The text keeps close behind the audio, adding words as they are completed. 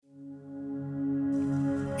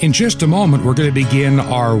In just a moment, we're going to begin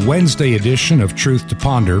our Wednesday edition of Truth to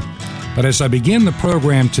Ponder. But as I begin the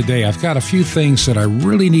program today, I've got a few things that I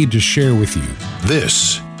really need to share with you.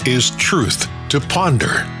 This is Truth to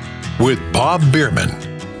Ponder with Bob Bierman.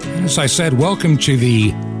 As I said, welcome to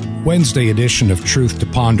the Wednesday edition of Truth to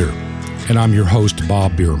Ponder. And I'm your host,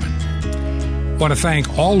 Bob Bierman. I want to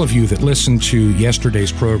thank all of you that listened to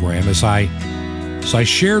yesterday's program as I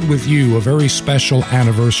shared with you a very special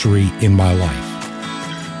anniversary in my life.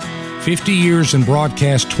 50 years in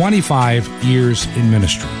broadcast, 25 years in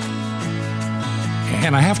ministry.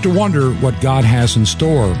 And I have to wonder what God has in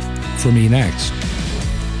store for me next.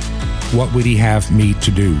 What would He have me to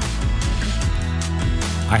do?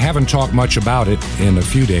 I haven't talked much about it in a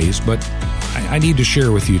few days, but I need to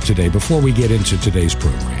share with you today before we get into today's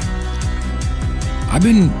program. I've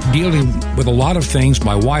been dealing with a lot of things.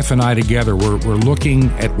 My wife and I together, we're looking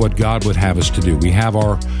at what God would have us to do. We have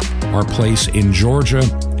our place in Georgia,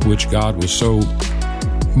 which God was so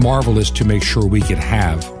marvelous to make sure we could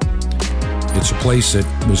have. It's a place that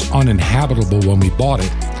was uninhabitable when we bought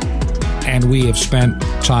it, and we have spent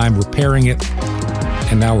time repairing it,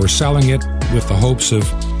 and now we're selling it with the hopes of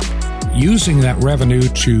using that revenue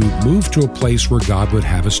to move to a place where God would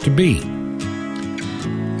have us to be.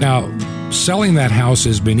 Now, selling that house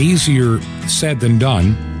has been easier said than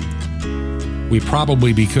done. We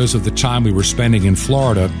probably, because of the time we were spending in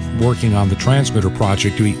Florida working on the transmitter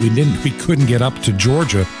project, we couldn't get up to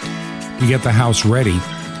Georgia to get the house ready.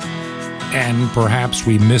 And perhaps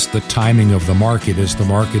we missed the timing of the market, as the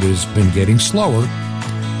market has been getting slower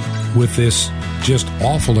with this just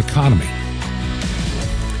awful economy.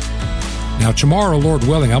 Now, tomorrow, Lord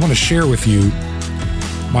willing, I want to share with you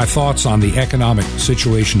my thoughts on the economic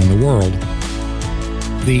situation in the world,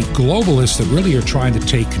 the globalists that really are trying to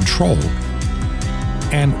take control,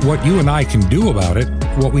 and what you and I can do about it,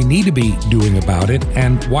 what we need to be doing about it,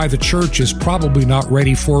 and why the church is probably not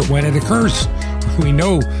ready for it when it occurs. We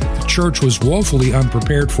know the church was woefully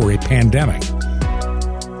unprepared for a pandemic.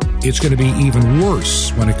 It's going to be even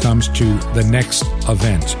worse when it comes to the next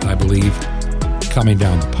event, I believe, coming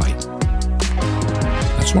down the pipe.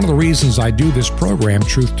 That's one of the reasons I do this program,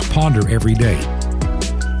 Truth to Ponder, every day.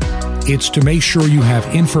 It's to make sure you have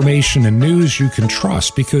information and news you can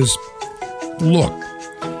trust, because, look,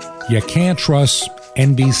 you can't trust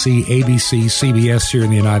NBC, ABC, CBS here in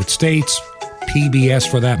the United States, PBS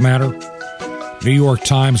for that matter, New York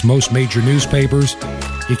Times, most major newspapers.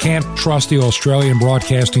 You can't trust the Australian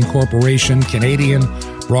Broadcasting Corporation, Canadian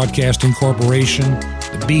Broadcasting Corporation,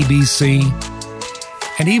 the BBC,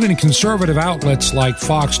 and even conservative outlets like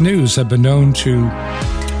Fox News have been known to,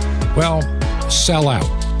 well, sell out.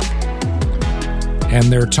 And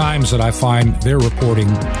there are times that I find they're reporting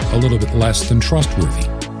a little bit less than trustworthy.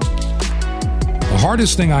 The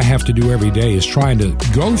hardest thing I have to do every day is trying to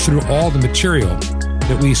go through all the material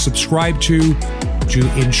that we subscribe to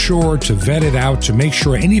ensure, to vet it out, to make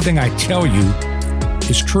sure anything I tell you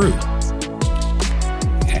is true.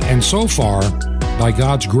 And so far, by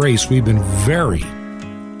God's grace, we've been very,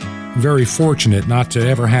 very fortunate not to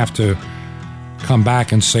ever have to come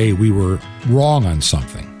back and say we were wrong on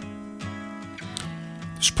something.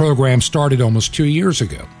 This program started almost 2 years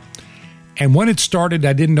ago. And when it started,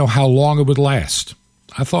 I didn't know how long it would last.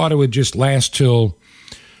 I thought it would just last till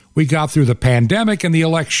we got through the pandemic and the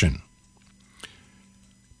election.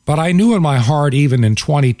 But I knew in my heart, even in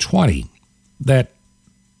 2020, that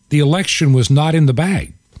the election was not in the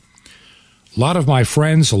bag. A lot of my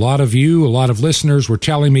friends, a lot of you, a lot of listeners were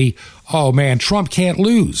telling me, oh man, Trump can't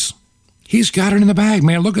lose. He's got it in the bag,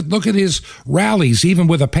 man. Look at his rallies, even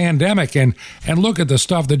with a pandemic, and look at the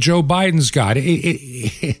stuff that Joe Biden's got.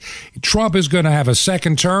 Trump is going to have a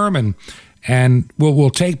second term, and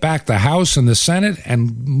we'll take back the House and the Senate,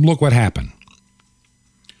 and look what happened.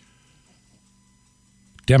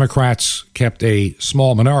 Democrats kept a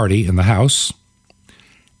small minority in the House,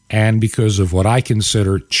 and because of what I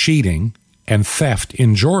consider cheating and theft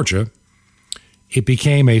in Georgia, it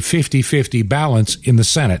became a 50-50 balance in the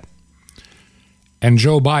Senate. And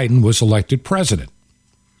Joe Biden was elected president.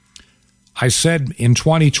 I said in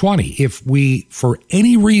 2020, if we, for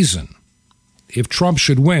any reason, if Trump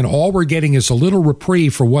should win, all we're getting is a little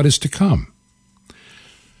reprieve for what is to come.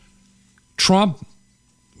 Trump,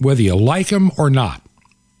 whether you like him or not,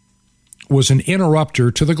 was an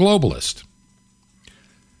interrupter to the globalist.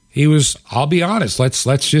 He was, I'll be honest,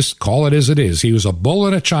 let's just call it as it is. He was a bull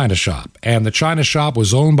in a china shop, and the china shop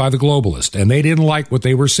was owned by the globalist, and they didn't like what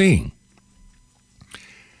they were seeing.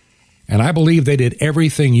 And I believe they did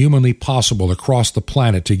everything humanly possible across the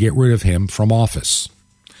planet to get rid of him from office.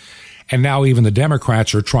 And now even the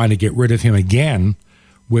Democrats are trying to get rid of him again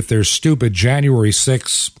with their stupid January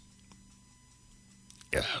 6th,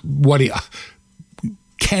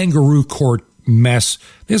 kangaroo court mess.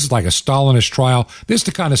 This is like a Stalinist trial. This is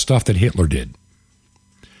the kind of stuff that Hitler did.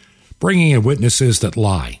 Bringing in witnesses that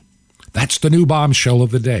lie. That's the new bombshell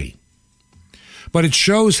of the day. But it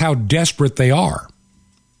shows how desperate they are.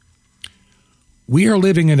 We are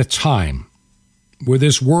living in a time where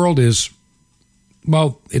this world is,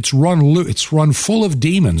 well, it's run full of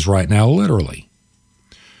demons right now, literally.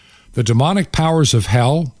 The demonic powers of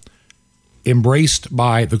hell, embraced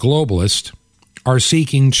by the globalists, are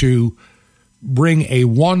seeking to bring a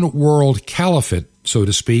one-world caliphate, so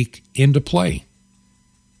to speak, into play.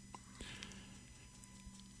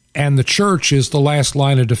 And the church is the last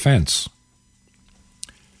line of defense.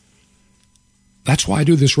 That's why I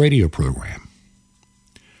do this radio program.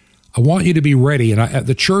 I want you to be ready. And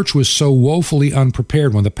the church was so woefully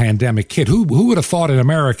unprepared when the pandemic hit. Who would have thought in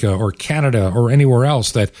America or Canada or anywhere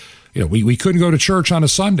else that we couldn't go to church on a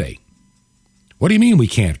Sunday? What do you mean we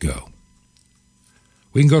can't go?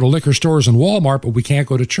 We can go to liquor stores and Walmart, but we can't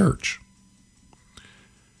go to church.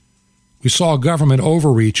 We saw government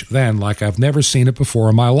overreach then like I've never seen it before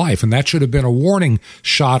in my life. And that should have been a warning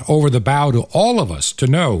shot over the bow to all of us to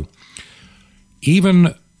know,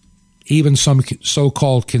 even some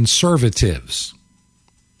so-called conservatives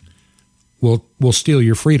will steal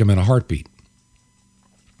your freedom in a heartbeat.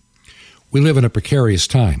 We live in a precarious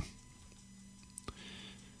time.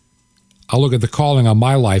 I look at the calling on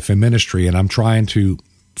my life in ministry, and I'm trying to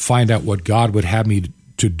find out what God would have me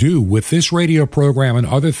to do with this radio program and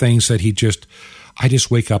other things that I just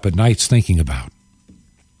wake up at nights thinking about.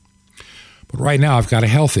 But right now I've got a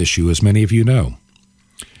health issue, as many of you know.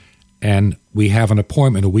 And we have an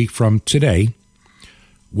appointment a week from today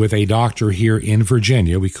with a doctor here in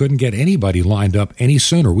Virginia. We couldn't get anybody lined up any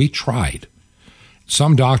sooner. We tried.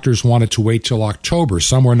 Some doctors wanted to wait till October.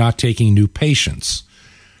 Some were not taking new patients.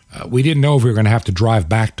 We didn't know if we were going to have to drive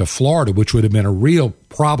back to Florida, which would have been a real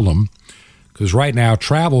problem, because right now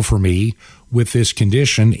travel for me with this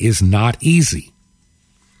condition is not easy.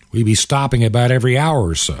 We'd be stopping about every hour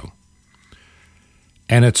or so.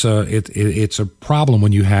 And it's a problem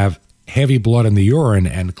when you have heavy blood in the urine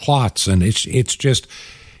and clots, and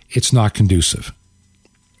it's not conducive.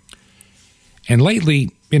 And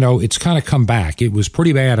lately, it's kind of come back. It was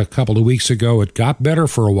pretty bad a couple of weeks ago. It got better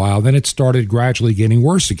for a while. Then it started gradually getting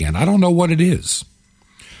worse again. I don't know what it is.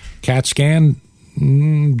 CAT scan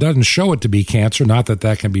doesn't show it to be cancer. Not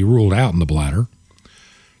that can be ruled out in the bladder.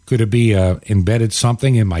 Could it be embedded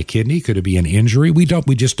something in my kidney? Could it be an injury? We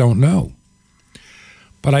just don't know.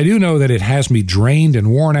 But I do know that it has me drained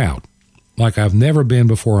and worn out like I've never been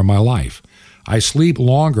before in my life. I sleep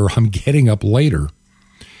longer. I'm getting up later.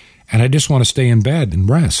 And I just want to stay in bed and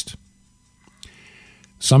rest.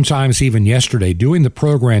 Sometimes even yesterday, doing the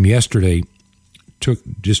program yesterday took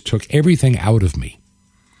everything out of me.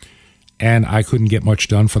 And I couldn't get much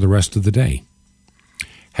done for the rest of the day.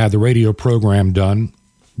 Had the radio program done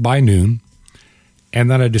by noon, and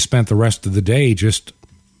then I just spent the rest of the day just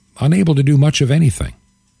unable to do much of anything.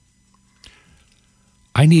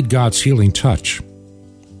 I need God's healing touch.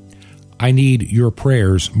 I need your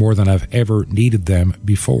prayers more than I've ever needed them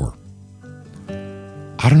before.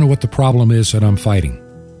 I don't know what the problem is that I'm fighting.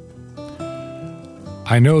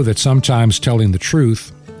 I know that sometimes telling the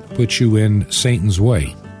truth puts you in Satan's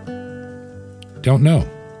way. Don't know.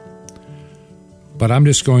 But I'm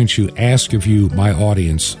just going to ask of you, my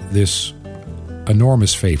audience, this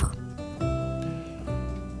enormous favor.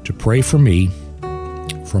 To pray for me,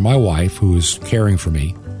 for my wife who is caring for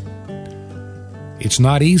me. It's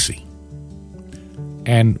not easy.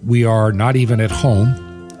 And we are not even at home.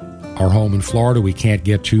 Our home in Florida we can't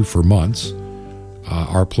get to for months.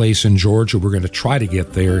 Our place in Georgia, we're going to try to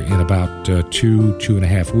get there in about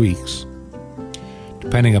 2.5 weeks,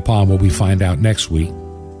 depending upon what we find out next week.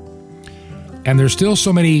 And there's still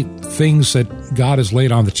so many things that God has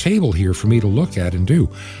laid on the table here for me to look at and do.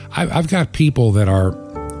 I've got people that are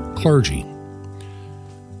clergy.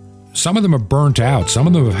 Some of them are burnt out. Some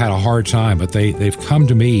of them have had a hard time, but they've come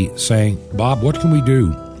to me saying, Bob, what can we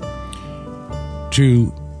do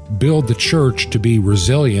to build the church to be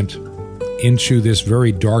resilient into this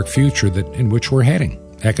very dark future in which we're heading,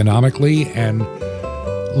 economically and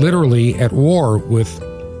literally at war with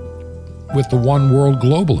the one world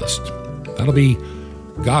globalist. That'll be,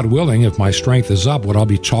 God willing, if my strength is up, what I'll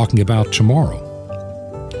be talking about tomorrow.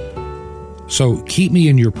 So keep me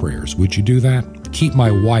in your prayers. Would you do that? Keep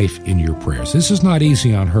my wife in your prayers. This is not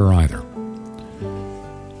easy on her either.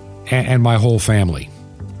 And my whole family.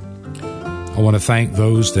 I want to thank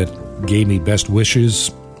those that gave me best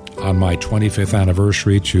wishes on my 25th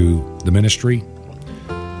anniversary to the ministry.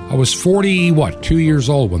 I was 2 years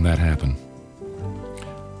old when that happened.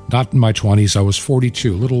 Not in my 20s, I was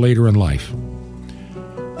 42, a little later in life.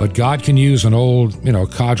 But God can use an old,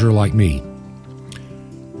 codger like me.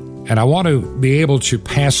 And I want to be able to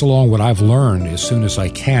pass along what I've learned as soon as I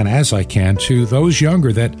can, to those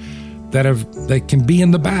younger that can be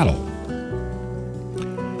in the battle.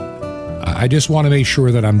 I just want to make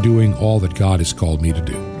sure that I'm doing all that God has called me to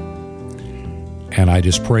do. And I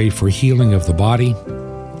just pray for healing of the body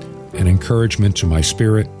and encouragement to my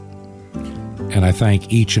spirit. And I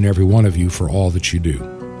thank each and every one of you for all that you do.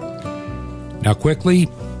 Now, quickly,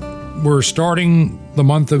 we're starting the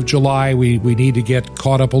month of July. We need to get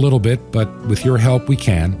caught up a little bit, but with your help, we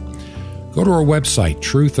can. Go to our website,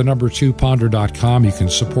 truth2ponder.com. You can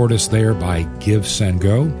support us there by Give, Send,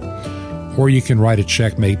 Go. Or you can write a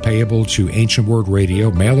check made payable to Ancient Word Radio.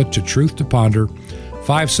 Mail it to Truth to Ponder,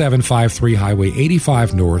 5753 Highway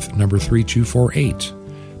 85 North, number 3248.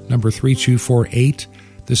 Number 3248,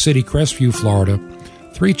 the city Crestview, Florida,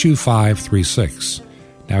 32536.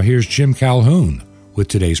 Now here's Jim Calhoun with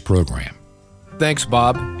today's program. Thanks,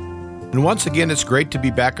 Bob. And once again, it's great to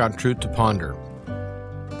be back on Truth to Ponder.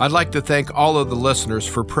 I'd like to thank all of the listeners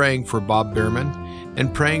for praying for Bob Bierman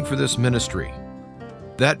and praying for this ministry.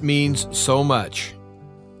 That means so much,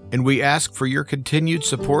 and we ask for your continued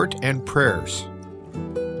support and prayers.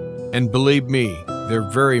 And believe me, they're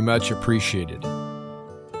very much appreciated.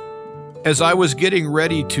 As I was getting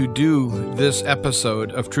ready to do this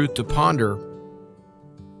episode of Truth to Ponder,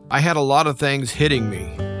 I had a lot of things hitting me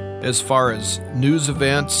as far as news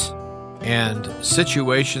events and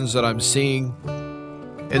situations that I'm seeing.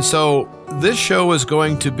 And so this show is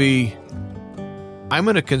going to be, I'm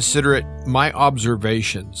going to consider it my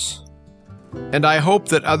observations. And I hope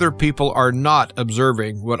that other people are not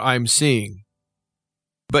observing what I'm seeing.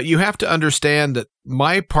 But you have to understand that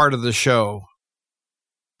my part of the show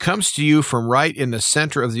comes to you from right in the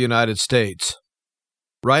center of the United States,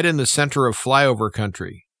 right in the center of flyover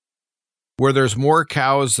country, where there's more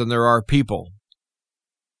cows than there are people.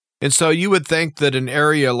 And so you would think that an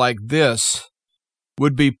area like this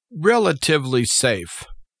would be relatively safe.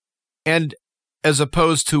 And as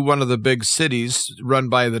opposed to one of the big cities run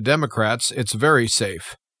by the Democrats, it's very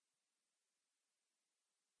safe.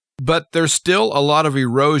 But there's still a lot of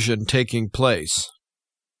erosion taking place.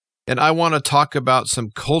 And I want to talk about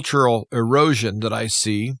some cultural erosion that I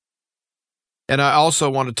see. And I also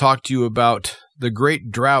want to talk to you about the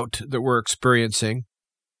great drought that we're experiencing.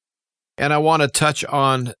 And I want to touch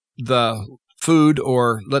on the food,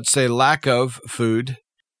 or let's say lack of food,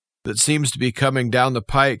 that seems to be coming down the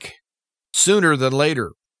pike sooner than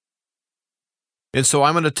later. And so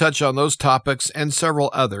I'm going to touch on those topics and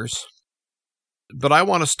several others. But I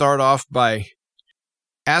want to start off by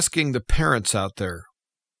asking the parents out there,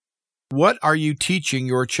 what are you teaching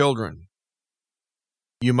your children?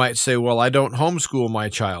 You might say, well, I don't homeschool my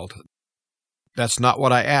child. That's not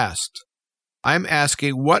what I asked. I'm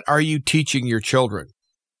asking, what are you teaching your children?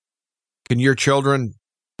 Can your children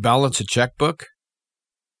balance a checkbook?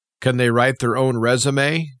 Can they write their own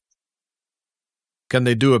resume? Can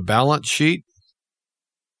they do a balance sheet?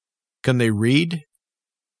 Can they read?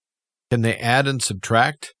 Can they add and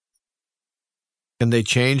subtract? Can they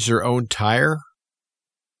change their own tire?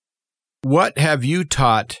 What have you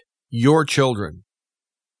taught your children?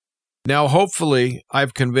 Now, hopefully,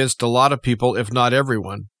 I've convinced a lot of people, if not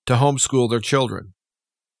everyone, to homeschool their children.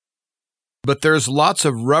 But there's lots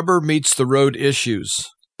of rubber meets the road issues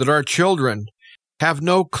that our children have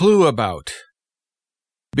no clue about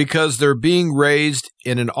because they're being raised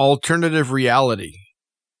in an alternative reality.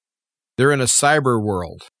 They're in a cyber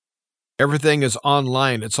world. Everything is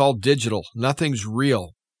online. It's all digital. Nothing's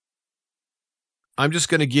real. I'm just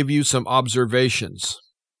going to give you some observations.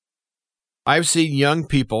 I've seen young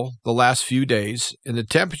people the last few days, and the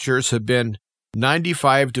temperatures have been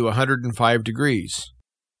 95 to 105 degrees.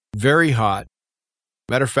 Very hot.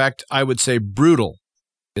 Matter of fact, I would say brutal.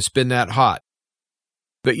 It's been that hot.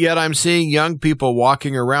 But yet I'm seeing young people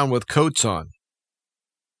walking around with coats on.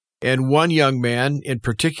 And one young man in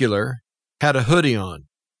particular had a hoodie on.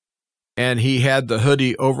 And he had the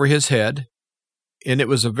hoodie over his head, and it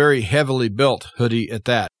was a very heavily built hoodie at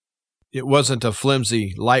that. It wasn't a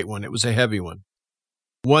flimsy, light one. It was a heavy one.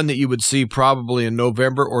 One that you would see probably in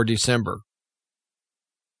November or December.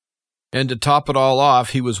 And to top it all off,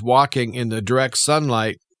 he was walking in the direct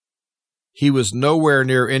sunlight. He was nowhere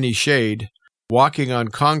near any shade, walking on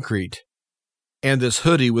concrete, and this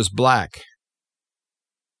hoodie was black.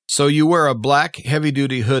 So you wear a black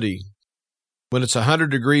heavy-duty hoodie when it's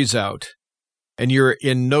 100 degrees out, and you're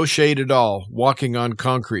in no shade at all, walking on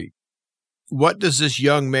concrete. What does this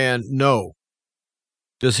young man know?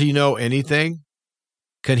 Does he know anything?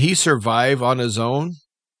 Can he survive on his own?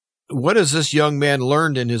 What has this young man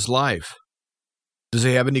learned in his life? Does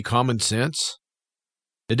he have any common sense?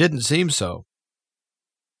 It didn't seem so.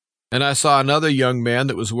 And I saw another young man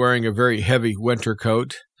that was wearing a very heavy winter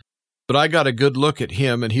coat, but I got a good look at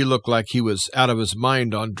him, and he looked like he was out of his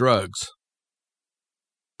mind on drugs.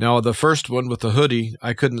 Now, the first one with the hoodie,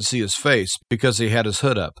 I couldn't see his face because he had his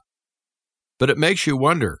hood up. But it makes you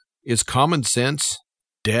wonder, is common sense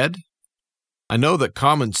dead? I know that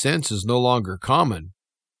common sense is no longer common,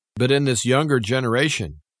 but in this younger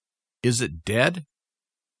generation, is it dead?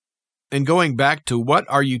 And going back to what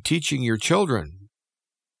are you teaching your children?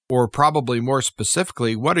 Or probably more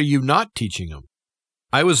specifically, what are you not teaching them?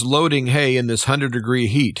 I was loading hay in this 100-degree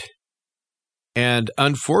heat, and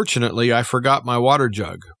unfortunately, I forgot my water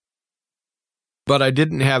jug. But I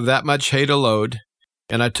didn't have that much hay to load,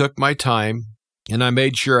 and I took my time, and I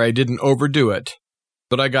made sure I didn't overdo it,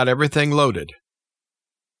 but I got everything loaded.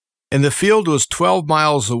 And the field was 12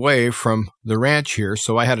 miles away from the ranch here,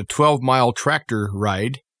 so I had a 12-mile tractor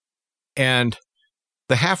ride, and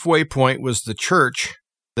the halfway point was the church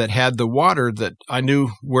that had the water that I knew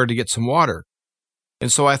where to get some water. And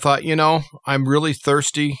so I thought, I'm really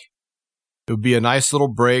thirsty. It would be a nice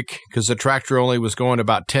little break because the tractor only was going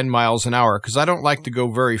about 10 miles an hour because I don't like to go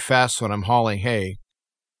very fast when I'm hauling hay.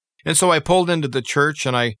 And so I pulled into the church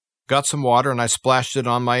and I got some water and I splashed it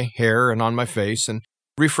on my hair and on my face and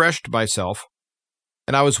refreshed myself.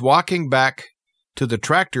 And I was walking back to the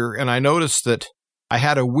tractor and I noticed that I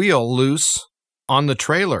had a wheel loose on the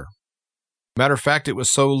trailer. Matter of fact, it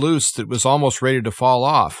was so loose that it was almost ready to fall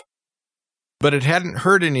off. But it hadn't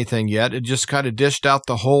hurt anything yet. It just kind of dished out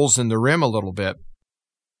the holes in the rim a little bit.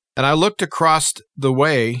 And I looked across the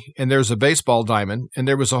way, and there's a baseball diamond, and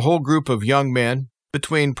there was a whole group of young men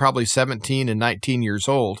between probably 17 and 19 years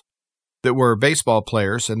old that were baseball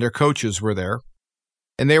players, and their coaches were there.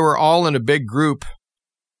 And they were all in a big group,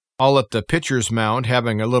 all at the pitcher's mound,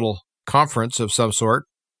 having a little conference of some sort.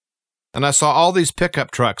 And I saw all these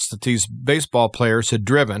pickup trucks that these baseball players had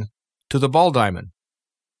driven to the ball diamond.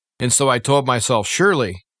 And so I told myself,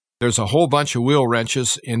 surely there's a whole bunch of wheel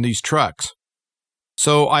wrenches in these trucks.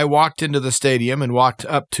 So I walked into the stadium and walked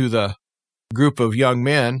up to the group of young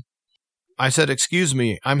men. I said, excuse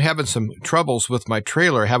me, I'm having some troubles with my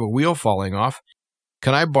trailer. I have a wheel falling off.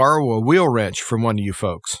 Can I borrow a wheel wrench from one of you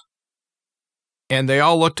folks? And they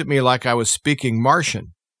all looked at me like I was speaking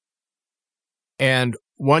Martian. And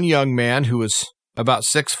one young man who was about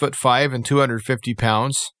 6'5" and 250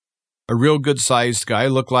 pounds, a real good-sized guy,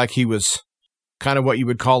 looked like he was kind of what you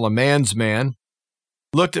would call a man's man,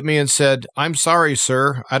 looked at me and said, I'm sorry,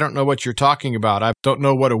 sir, I don't know what you're talking about. I don't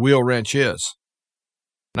know what a wheel wrench is.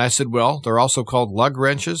 And I said, well, they're also called lug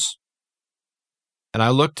wrenches. And I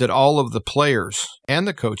looked at all of the players and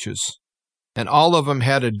the coaches, and all of them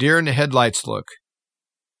had a deer-in-the-headlights look.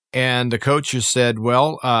 And the coaches said,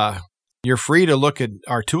 well, you're free to look at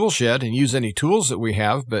our tool shed and use any tools that we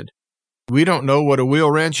have, but we don't know what a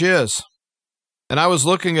wheel wrench is. And I was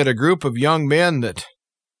looking at a group of young men that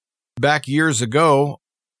back years ago,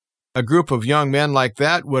 a group of young men like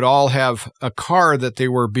that would all have a car that they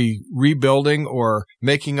were rebuilding or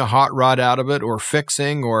making a hot rod out of it or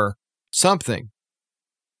fixing or something.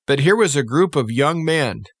 But here was a group of young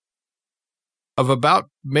men of about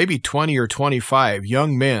maybe 20 or 25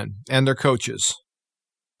 young men and their coaches.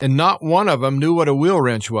 And not one of them knew what a wheel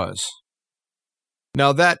wrench was.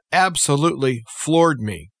 Now that absolutely floored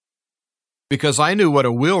me because I knew what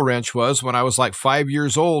a wheel wrench was when I was like 5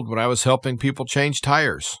 years old when I was helping people change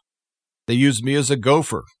tires. They used me as a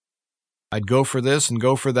gopher. I'd go for this and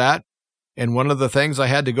go for that, and one of the things I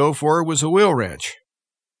had to go for was a wheel wrench.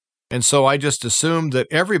 And so I just assumed that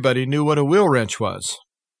everybody knew what a wheel wrench was.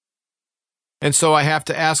 And so I have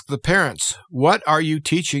to ask the parents, what are you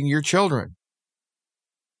teaching your children?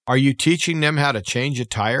 Are you teaching them how to change a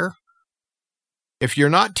tire? If you're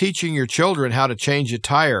not teaching your children how to change a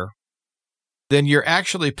tire, then you're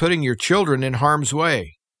actually putting your children in harm's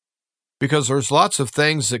way because there's lots of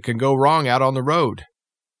things that can go wrong out on the road.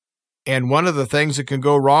 And one of the things that can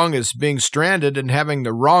go wrong is being stranded and having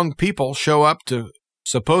the wrong people show up to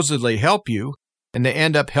supposedly help you, and they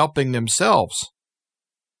end up helping themselves.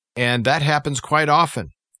 And that happens quite often,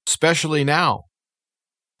 especially now.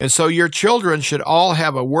 And so your children should all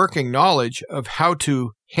have a working knowledge of how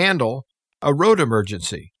to handle a road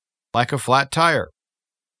emergency, like a flat tire.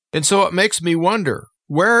 And so it makes me wonder,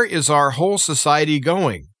 where is our whole society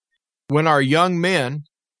going when our young men,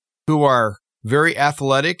 who are very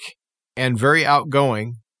athletic and very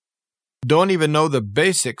outgoing, don't even know the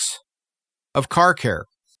basics of car care?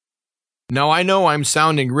 Now, I know I'm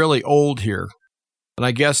sounding really old here. and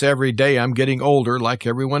I guess every day I'm getting older like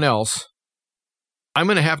everyone else, I'm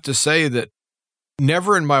going to have to say that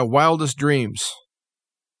never in my wildest dreams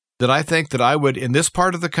did I think that I would, in this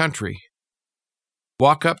part of the country,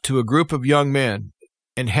 walk up to a group of young men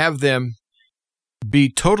and have them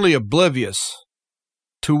be totally oblivious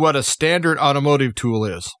to what a standard automotive tool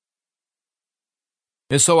is.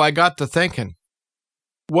 And so I got to thinking,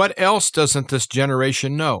 what else doesn't this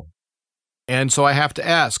generation know? And so I have to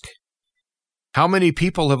ask, how many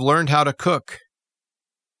people have learned how to cook,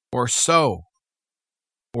 or sew,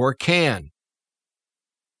 or can,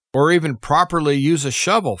 or even properly use a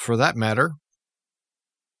shovel for that matter?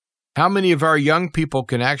 How many of our young people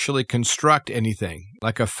can actually construct anything,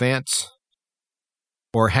 like a fence,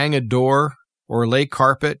 or hang a door, or lay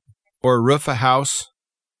carpet, or roof a house?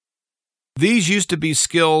 These used to be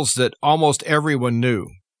skills that almost everyone knew.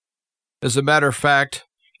 As a matter of fact,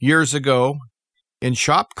 years ago, in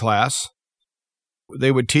shop class, they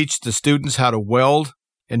would teach the students how to weld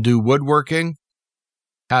and do woodworking,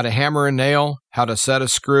 how to hammer a nail, how to set a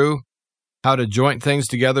screw, how to joint things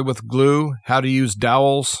together with glue, how to use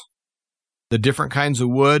dowels, the different kinds of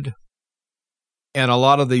wood. And a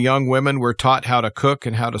lot of the young women were taught how to cook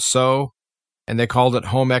and how to sew, and they called it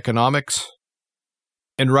home economics.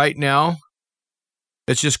 And right now,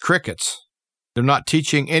 it's just crickets. They're not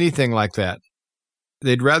teaching anything like that.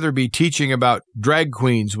 They'd rather be teaching about drag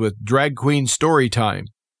queens with drag queen story time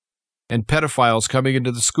and pedophiles coming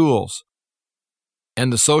into the schools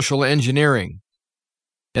and the social engineering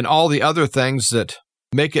and all the other things that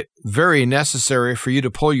make it very necessary for you to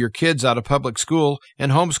pull your kids out of public school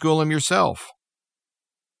and homeschool them yourself.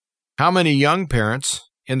 How many young parents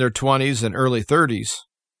in their 20s and early 30s,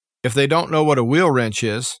 if they don't know what a wheel wrench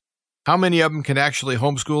is, how many of them can actually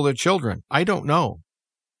homeschool their children? I don't know.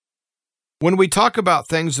 When we talk about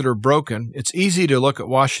things that are broken, it's easy to look at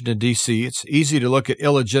Washington, D.C. It's easy to look at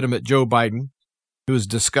illegitimate Joe Biden, who is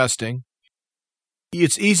disgusting.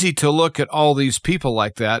 It's easy to look at all these people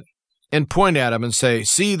like that and point at them and say,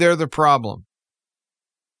 see, they're the problem.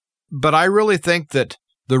 But I really think that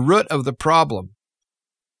the root of the problem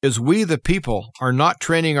is we, the people, are not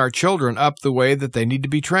training our children up the way that they need to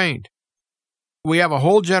be trained. We have a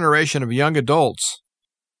whole generation of young adults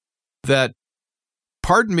that,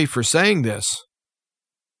 pardon me for saying this,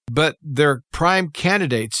 but they're prime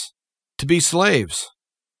candidates to be slaves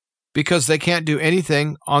because they can't do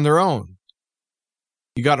anything on their own.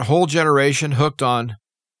 You got a whole generation hooked on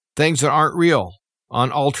things that aren't real,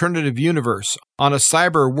 on alternative universe, on a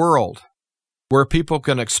cyber world where people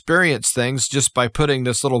can experience things just by putting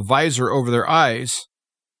this little visor over their eyes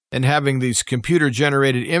and having these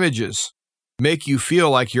computer-generated images make you feel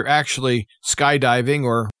like you're actually skydiving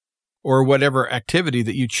or whatever activity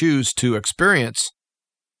that you choose to experience,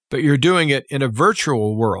 but you're doing it in a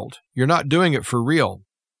virtual world. You're not doing it for real.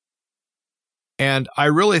 And I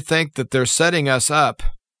really think that they're setting us up.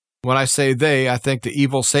 When I say they, I think the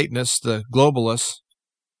evil Satanists, the globalists,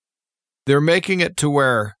 they're making it to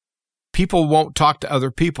where people won't talk to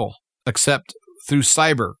other people except through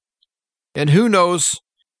cyber. And who knows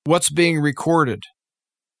what's being recorded?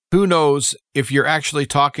 Who knows if you're actually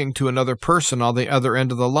talking to another person on the other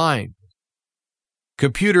end of the line?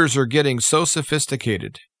 Computers are getting so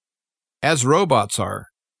sophisticated, as robots are,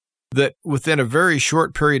 that within a very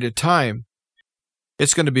short period of time,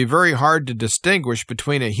 it's going to be very hard to distinguish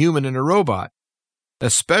between a human and a robot,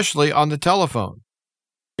 especially on the telephone.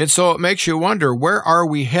 And so it makes you wonder, where are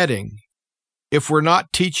we heading if we're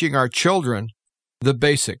not teaching our children the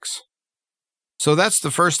basics? So that's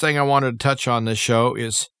the first thing I wanted to touch on this show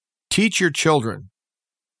is teach your children.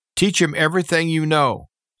 Teach them everything you know.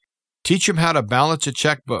 Teach them how to balance a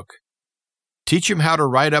checkbook. Teach them how to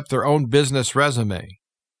write up their own business resume.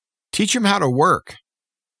 Teach them how to work.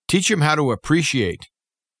 Teach them how to appreciate.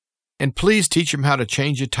 And please teach them how to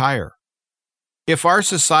change a tire. If our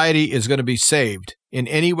society is going to be saved in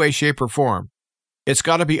any way, shape, or form, it's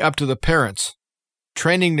got to be up to the parents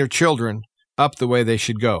training their children up the way they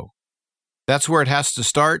should go. That's where it has to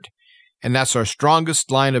start, and that's our strongest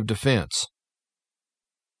line of defense.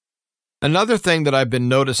 Another thing that I've been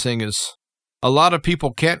noticing is a lot of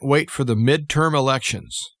people can't wait for the midterm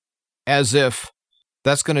elections, as if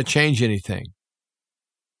that's going to change anything.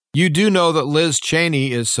 You do know that Liz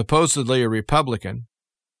Cheney is supposedly a Republican,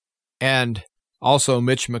 and also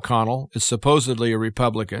Mitch McConnell is supposedly a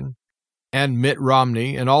Republican, and Mitt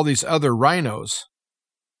Romney and all these other rhinos.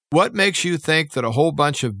 What makes you think that a whole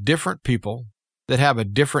bunch of different people that have a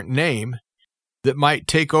different name that might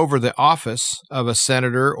take over the office of a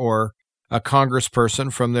senator or a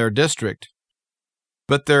congressperson from their district,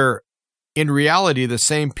 but they're in reality the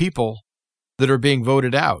same people that are being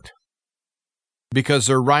voted out? because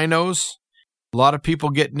they're rhinos. A lot of people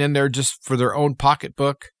getting in there just for their own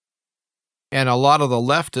pocketbook. And a lot of the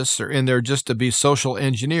leftists are in there just to be social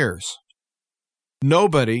engineers.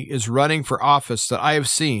 Nobody is running for office that I have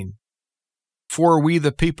seen for we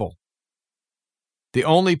the people. The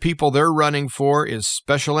only people they're running for is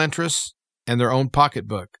special interests and their own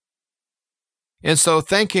pocketbook. And so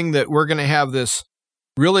thinking that we're going to have this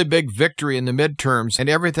really big victory in the midterms and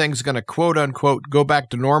everything's going to quote unquote go back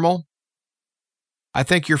to normal, I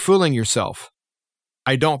think you're fooling yourself.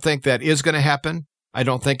 I don't think that is going to happen. I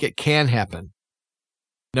don't think it can happen.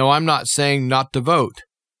 No, I'm not saying not to vote,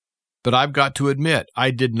 but I've got to admit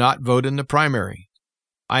I did not vote in the primary.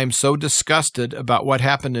 I am so disgusted about what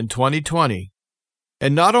happened in 2020.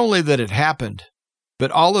 And not only that it happened,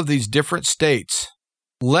 but all of these different states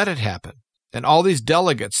let it happen. And all these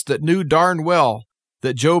delegates that knew darn well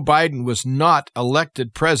that Joe Biden was not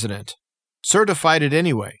elected president certified it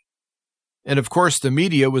anyway. And of course, the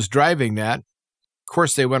media was driving that. Of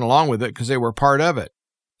course, they went along with it because they were part of it.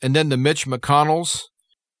 And then the Mitch McConnells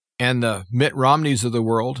and the Mitt Romneys of the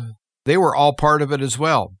world, they were all part of it as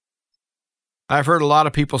well. I've heard a lot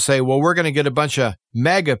of people say, well, we're going to get a bunch of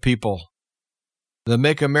MAGA people, the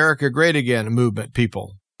Make America Great Again movement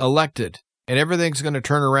people, elected, and everything's going to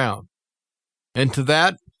turn around. And to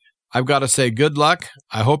that, I've got to say good luck.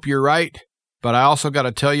 I hope you're right, but I also got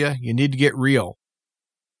to tell you, you need to get real.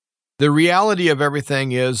 The reality of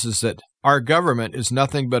everything is that our government is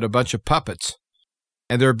nothing but a bunch of puppets,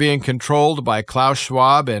 and they're being controlled by Klaus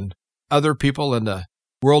Schwab and other people in the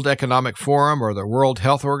World Economic Forum or the World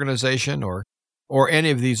Health Organization or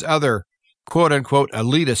any of these other quote-unquote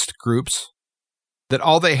elitist groups that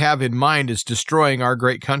all they have in mind is destroying our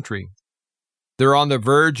great country. They're on the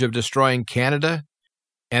verge of destroying Canada,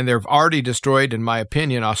 and they've already destroyed, in my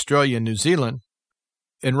opinion, Australia and New Zealand.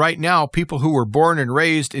 And right now, people who were born and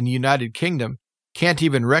raised in the United Kingdom can't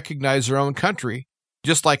even recognize their own country,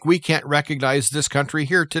 just like we can't recognize this country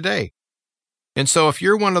here today. And so if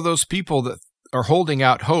you're one of those people that are holding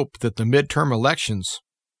out hope that the midterm elections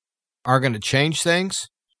are going to change things,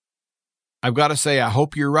 I've got to say, I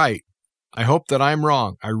hope you're right. I hope that I'm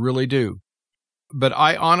wrong. I really do. But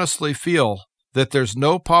I honestly feel that there's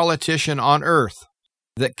no politician on earth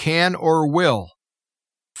that can or will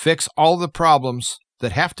fix all the problems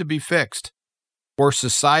that have to be fixed, or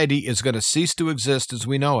society is going to cease to exist as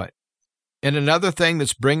we know it. And another thing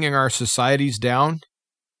that's bringing our societies down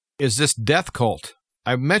is this death cult.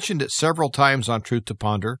 I've mentioned it several times on Truth to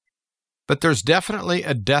Ponder, but there's definitely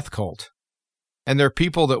a death cult. And there are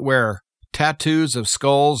people that wear tattoos of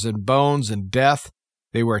skulls and bones and death.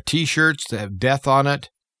 They wear T-shirts that have death on it.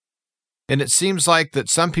 And it seems like that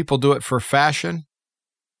some people do it for fashion.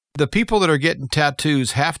 The people that are getting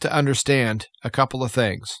tattoos have to understand a couple of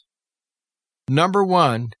things. Number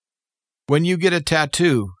one, when you get a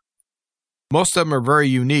tattoo, most of them are very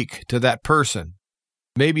unique to that person.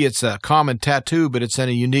 Maybe it's a common tattoo, but it's in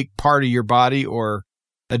a unique part of your body or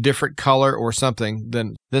a different color or something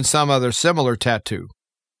than some other similar tattoo.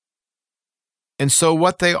 And so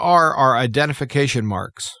what they are identification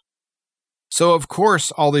marks. So of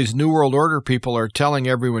course, all these New World Order people are telling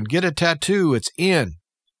everyone, get a tattoo, it's in.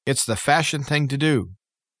 It's the fashion thing to do.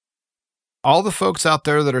 All the folks out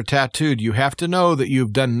there that are tattooed, you have to know that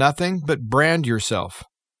you've done nothing but brand yourself.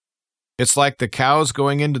 It's like the cows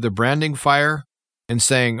going into the branding fire and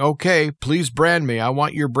saying, okay, please brand me. I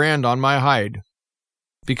want your brand on my hide.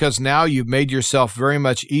 Because now you've made yourself very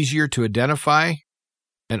much easier to identify.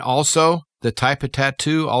 And also, the type of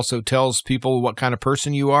tattoo also tells people what kind of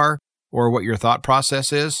person you are or what your thought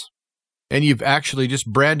process is. And you've actually just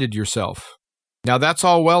branded yourself. Now, that's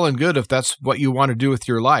all well and good if that's what you want to do with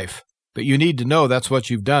your life, but you need to know that's what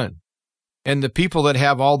you've done. And the people that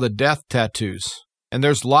have all the death tattoos, and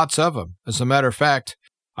there's lots of them. As a matter of fact,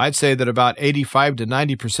 I'd say that about 85 to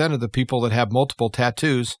 90% of the people that have multiple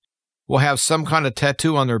tattoos will have some kind of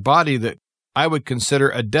tattoo on their body that I would consider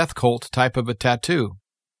a death cult type of a tattoo.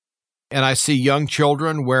 And I see young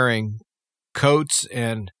children wearing coats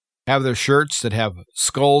and have their shirts that have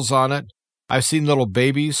skulls on it. I've seen little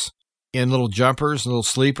babies in little jumpers and little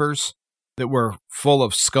sleepers that were full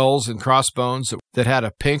of skulls and crossbones that had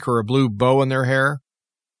a pink or a blue bow in their hair.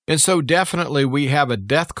 And so definitely we have a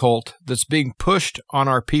death cult that's being pushed on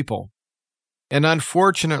our people. And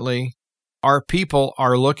unfortunately, our people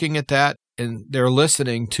are looking at that and they're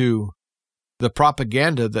listening to the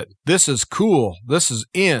propaganda that this is cool, this is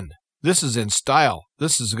in style,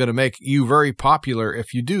 this is going to make you very popular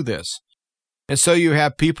if you do this. And so you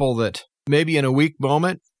have people that maybe in a weak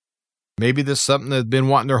moment, maybe this is something they've been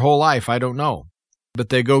wanting their whole life, I don't know. But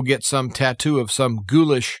they go get some tattoo of some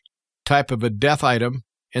ghoulish type of a death item,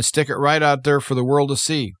 and stick it right out there for the world to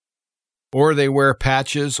see. Or they wear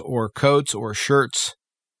patches or coats or shirts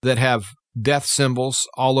that have death symbols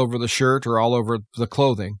all over the shirt or all over the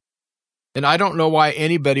clothing. And I don't know why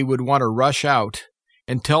anybody would want to rush out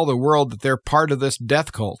and tell the world that they're part of this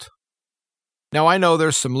death cult. Now, I know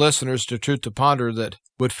there's some listeners to Truth to Ponder that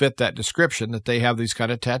would fit that description, that they have these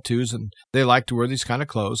kind of tattoos and they like to wear these kind of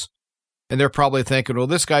clothes. And they're probably thinking, well,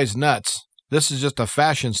 this guy's nuts. This is just a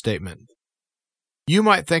fashion statement. You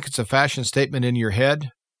might think it's a fashion statement in your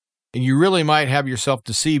head, and you really might have yourself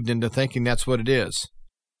deceived into thinking that's what it is.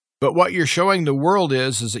 But what you're showing the world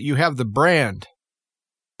is that you have the brand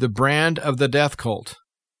of the death cult,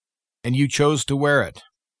 and you chose to wear it.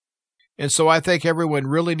 And so I think everyone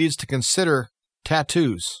really needs to consider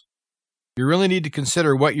tattoos. You really need to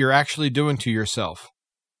consider what you're actually doing to yourself.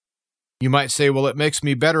 You might say, well, it makes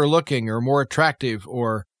me better looking or more attractive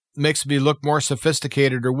or makes me look more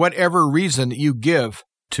sophisticated or whatever reason you give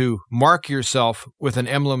to mark yourself with an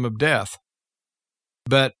emblem of death.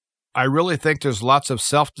 But I really think there's lots of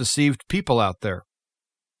self-deceived people out there.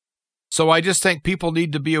 So I just think people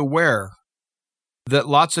need to be aware that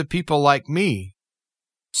lots of people like me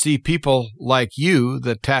see people like you,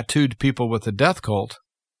 the tattooed people with the death cult,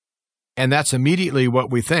 and that's immediately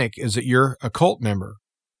what we think, is that you're a cult member.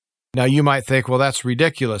 Now, you might think, well, that's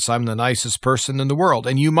ridiculous. I'm the nicest person in the world.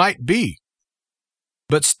 And you might be.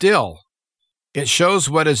 But still, it shows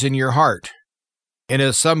what is in your heart. And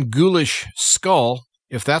as some ghoulish skull,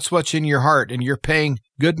 if that's what's in your heart and you're paying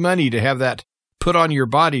good money to have that put on your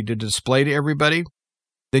body to display to everybody,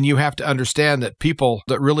 then you have to understand that people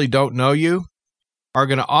that really don't know you are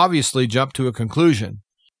going to obviously jump to a conclusion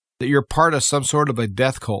that you're part of some sort of a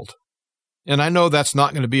death cult. And I know that's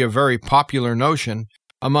not going to be a very popular notion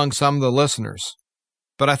among some of the listeners,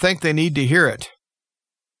 but I think they need to hear it,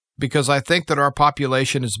 because I think that our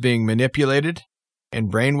population is being manipulated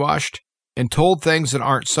and brainwashed and told things that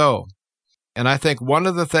aren't so. And I think one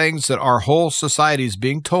of the things that our whole society is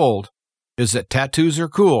being told is that tattoos are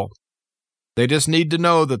cool. They just need to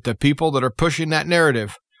know that the people that are pushing that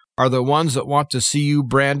narrative are the ones that want to see you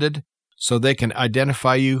branded so they can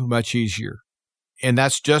identify you much easier. And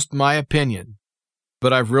that's just my opinion.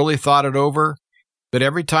 But I've really thought it over. But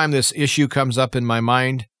every time this issue comes up in my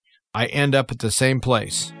mind, I end up at the same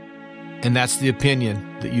place. And that's the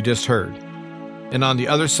opinion that you just heard. And on the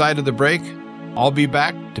other side of the break, I'll be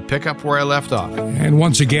back to pick up where I left off. And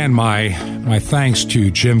once again, my thanks to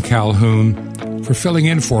Jim Calhoun for filling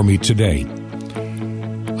in for me today.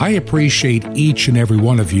 I appreciate each and every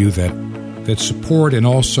one of you that support and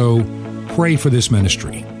also pray for this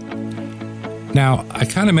ministry. Now, I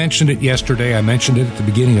kind of mentioned it yesterday. I mentioned it at the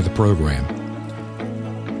beginning of the program.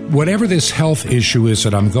 Whatever this health issue is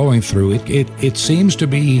that I'm going through, it seems to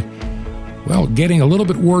be, well, getting a little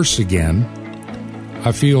bit worse again.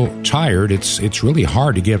 I feel tired. It's really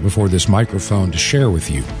hard to get before this microphone to share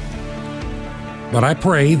with you. But I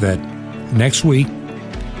pray that next week,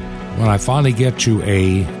 when I finally get to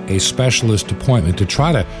a specialist appointment to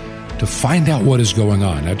try to find out what is going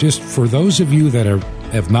on. Now, just for those of you that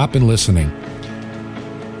have not been listening,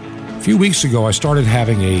 a few weeks ago I started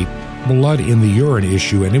having a blood in the urine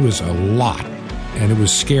issue, and it was a lot, and it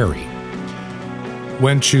was scary.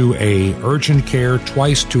 Went to a urgent care,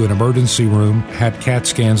 twice to an emergency room, had CAT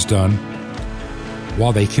scans done.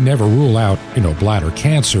 While they can never rule out, bladder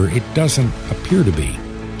cancer, it doesn't appear to be.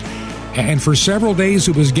 And for several days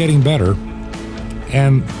it was getting better,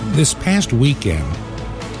 and this past weekend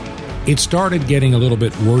it started getting a little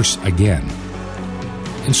bit worse again.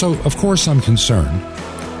 And so, of course, I'm concerned.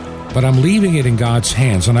 But I'm leaving it in God's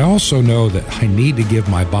hands, and I also know that I need to give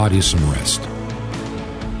my body some rest.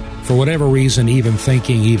 For whatever reason, even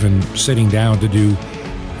sitting down to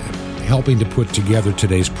helping to put together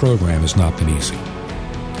today's program has not been easy.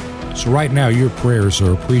 So right now, your prayers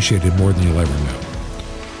are appreciated more than you'll ever know.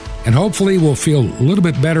 And hopefully we'll feel a little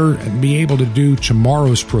bit better and be able to do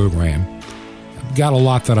tomorrow's program. I've got a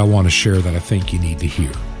lot that I want to share that I think you need to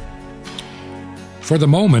hear. For the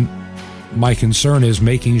moment, my concern is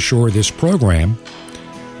making sure this program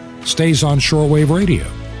stays on shortwave radio.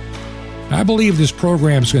 I believe this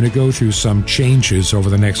program is going to go through some changes over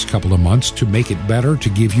the next couple of months to make it better, to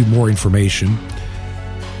give you more information,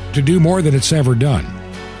 to do more than it's ever done.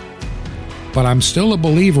 But I'm still a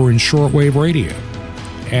believer in shortwave radio,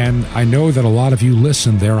 and I know that a lot of you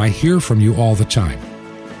listen there. I hear from you all the time.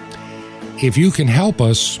 If you can help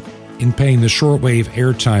us in paying the shortwave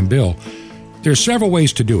airtime bill, there's several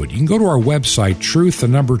ways to do it. You can go to our website,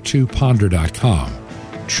 truth2ponder.com.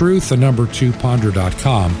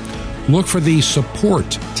 Truth2ponder.com. Look for the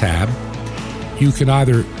support tab. You can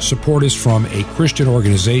either support us from a Christian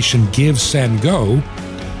organization, Give, Send, Go,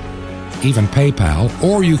 even PayPal,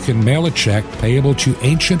 or you can mail a check payable to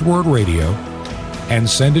Ancient Word Radio and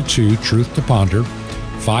send it to Truth to Ponder,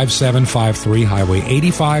 5753 Highway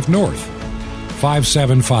 85 North.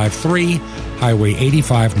 5753 Highway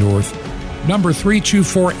 85 North, number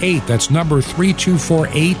 3248. That's number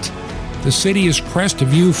 3248. The city is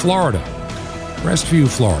Crestview, Florida. Crestview,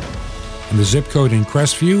 Florida. And the zip code in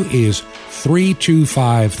Crestview is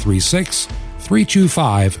 32536.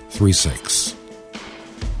 32536.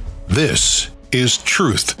 This is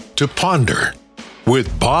Truth to Ponder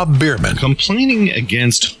with Bob Bierman. Complaining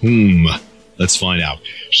against whom? Let's find out.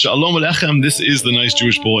 Shalom Aleichem. This is the nice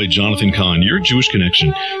Jewish boy, Jonathan Kahn, your Jewish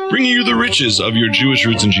connection, bringing you the riches of your Jewish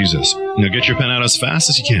roots in Jesus. Now get your pen out as fast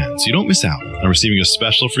as you can so you don't miss out on receiving a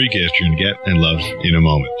special free gift you're going to get and love in a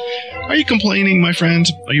moment. Are you complaining, my friend?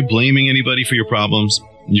 Are you blaming anybody for your problems?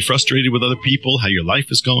 Are you frustrated with other people, how your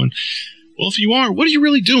life is going? Well, if you are, what are you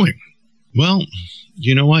really doing? Well,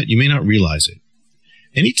 you know what? You may not realize it.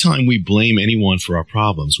 Anytime we blame anyone for our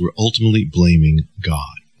problems, we're ultimately blaming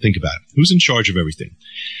God. Think about it. Who's in charge of everything?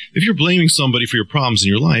 If you're blaming somebody for your problems in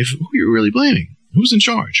your life, who are you really blaming? Who's in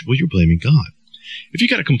charge? Well, you're blaming God. If you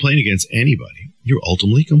got to complain against anybody, you're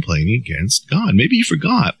ultimately complaining against God. Maybe you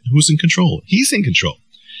forgot who's in control. He's in control.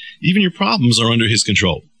 Even your problems are under his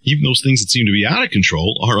control. Even those things that seem to be out of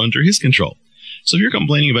control are under his control. So if you're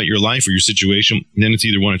complaining about your life or your situation, then it's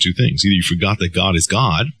either one or two things. Either you forgot that God is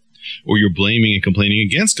God, or you're blaming and complaining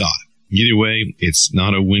against God. Either way, it's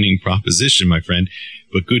not a winning proposition, my friend,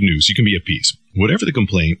 but good news. You can be at peace. Whatever the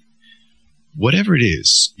complaint, whatever it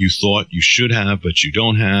is you thought you should have, but you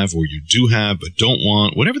don't have, or you do have, but don't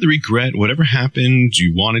want, whatever the regret, whatever happened,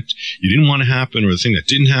 you didn't want to happen, or the thing that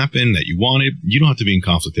didn't happen that you wanted, you don't have to be in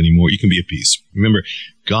conflict anymore. You can be at peace. Remember,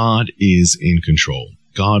 God is in control.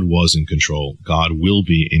 God was in control. God will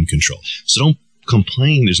be in control. So don't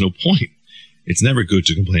complain. There's no point. It's never good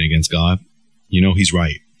to complain against God. You know he's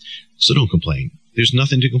right. So don't complain. There's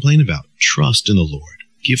nothing to complain about. Trust in the Lord.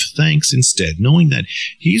 Give thanks instead, knowing that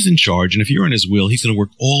he's in charge, and if you're in his will, he's going to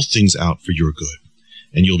work all things out for your good,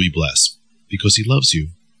 and you'll be blessed because he loves you,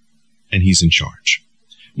 and he's in charge.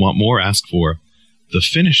 Want more? Ask for the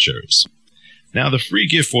finishers. Now, the free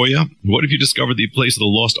gift for you. What if you discovered the place of the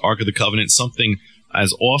lost Ark of the Covenant? Something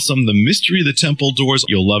as awesome. The mystery of the temple doors.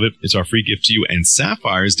 You'll love it. It's our free gift to you. And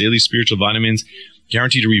Sapphires, daily spiritual vitamins,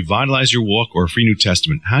 guaranteed to revitalize your walk, or a free New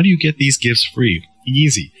Testament. How do you get these gifts free?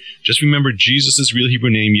 Easy. Just remember Jesus' real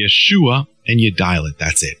Hebrew name, Yeshua, and you dial it.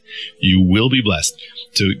 That's it. You will be blessed.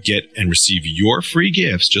 To get and receive your free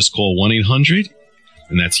gifts, just call 1-800,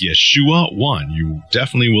 and that's Yeshua1. You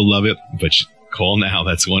definitely will love it, but call now.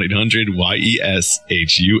 That's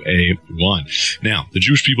 1-800-YESHUA1. Now, the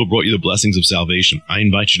Jewish people brought you the blessings of salvation. I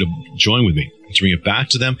invite you to join with me to bring it back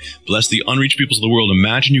to them. Bless the unreached peoples of the world.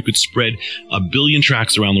 Imagine you could spread 1 billion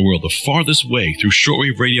tracts around the world. The farthest way through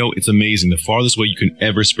shortwave radio, it's amazing. The farthest way you can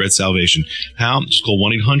ever spread salvation. How? Just call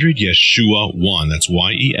 1-800-YESHUA1. That's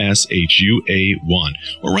YESHUA1.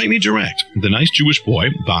 Or write me direct. The Nice Jewish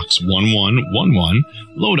Boy, Box 1111,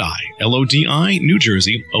 Lodi, Lodi, New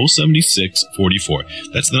Jersey, 07644.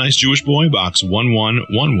 That's the Nice Jewish Boy, Box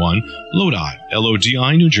 1111, Lodi,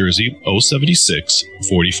 Lodi, New Jersey,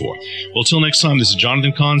 07644. Well, till next time, this is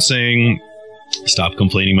Jonathan Kahn saying, stop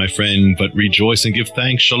complaining, my friend, but rejoice and give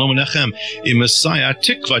thanks. Shalom Aleichem. In Messiah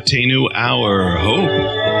Tikvatenu, our hope.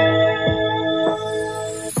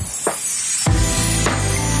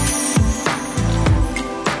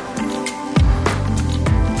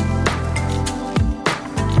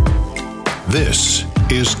 This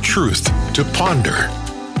is Truth to Ponder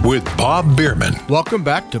with Bob Bierman. Welcome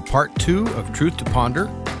back to part 2 of Truth to Ponder.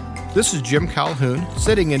 This is Jim Calhoun,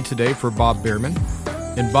 sitting in today for Bob Bierman,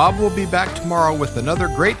 and Bob will be back tomorrow with another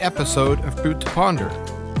great episode of Truth to Ponder.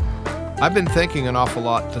 I've been thinking an awful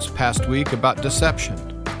lot this past week about deception,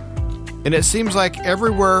 and it seems like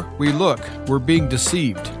everywhere we look, we're being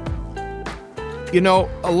deceived. You know,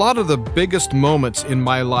 a lot of the biggest moments in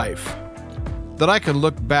my life that I can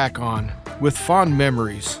look back on with fond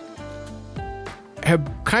memories have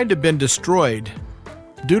kind of been destroyed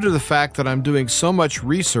due to the fact that I'm doing so much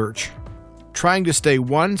research, trying to stay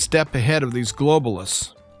one step ahead of these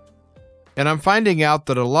globalists. And I'm finding out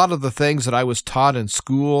that a lot of the things that I was taught in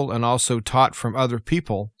school and also taught from other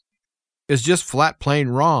people is just flat plain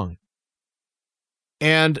wrong.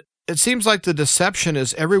 And it seems like the deception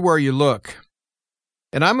is everywhere you look.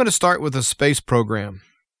 And I'm going to start with the space program.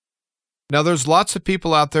 Now, there's lots of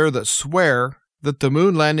people out there that swear that the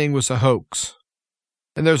moon landing was a hoax.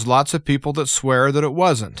 And there's lots of people that swear that it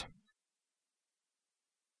wasn't.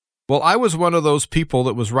 Well, I was one of those people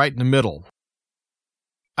that was right in the middle.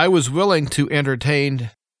 I was willing to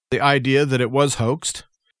entertain the idea that it was hoaxed,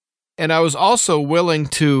 And I was also willing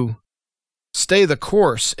to stay the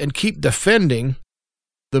course and keep defending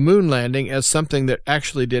the moon landing as something that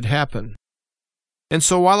actually did happen. And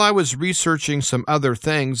so while I was researching some other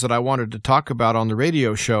things that I wanted to talk about on the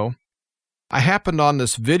radio show, I happened on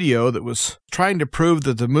this video that was trying to prove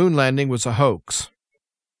that the moon landing was a hoax.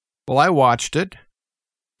 Well, I watched it,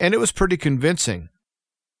 and it was pretty convincing.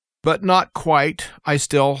 But not quite. I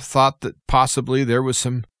still thought that possibly there was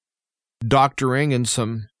some doctoring and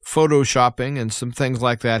some photoshopping and some things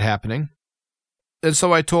like that happening. And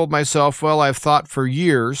so I told myself, well, I've thought for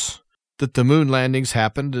years that the moon landings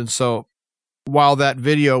happened, and so while that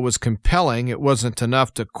video was compelling, it wasn't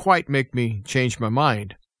enough to quite make me change my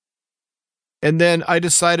mind. And then I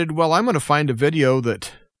decided, well, I'm going to find a video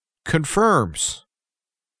that confirms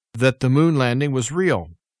that the moon landing was real.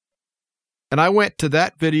 And I went to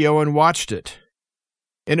that video and watched it.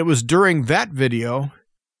 And it was during that video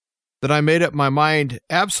that I made up my mind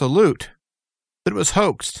absolute that it was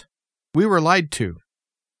hoaxed. We were lied to.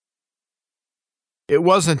 It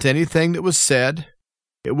wasn't anything that was said.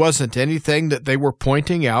 It wasn't anything that they were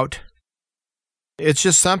pointing out. It's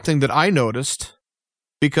just something that I noticed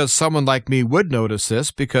because someone like me would notice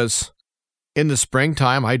this, because in the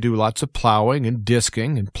springtime I do lots of plowing and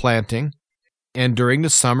disking and planting. And during the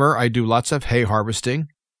summer, I do lots of hay harvesting.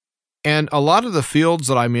 And a lot of the fields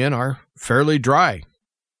that I'm in are fairly dry.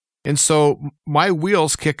 And so my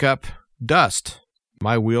wheels kick up dust.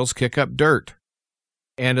 My wheels kick up dirt.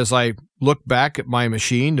 And as I look back at my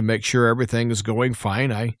machine to make sure everything is going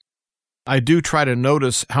fine, I do try to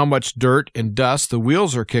notice how much dirt and dust the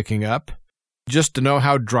wheels are kicking up, just to know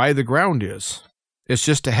how dry the ground is. It's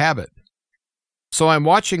just a habit. So I'm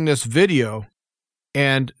watching this video,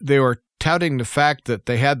 and they were touting the fact that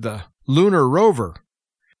they had the lunar rover,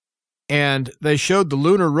 and they showed the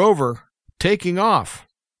lunar rover taking off.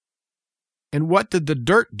 And what did the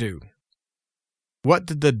dirt do? What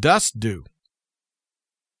did the dust do?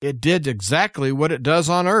 It did exactly what it does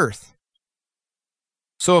on Earth.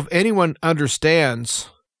 So if anyone understands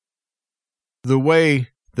the way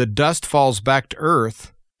the dust falls back to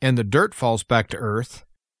Earth and the dirt falls back to Earth,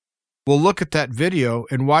 we'll look at that video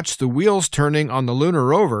and watch the wheels turning on the lunar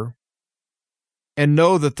rover and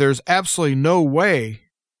know that there's absolutely no way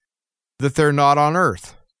that they're not on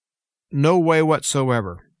Earth. No way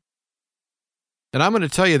whatsoever. And I'm going to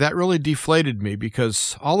tell you, that really deflated me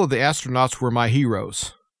because all of the astronauts were my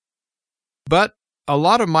heroes. But a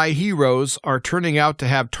lot of my heroes are turning out to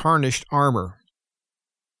have tarnished armor.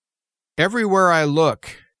 Everywhere I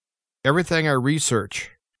look, everything I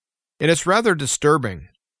research, and it's rather disturbing.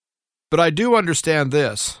 But I do understand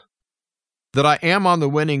this, that I am on the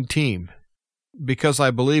winning team because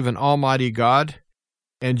I believe in Almighty God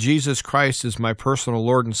and Jesus Christ is my personal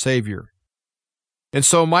Lord and Savior. And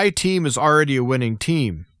so my team is already a winning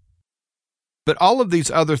team. But all of these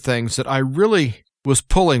other things that I really was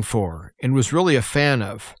pulling for and was really a fan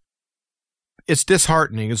of, it's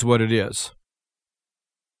disheartening is what it is.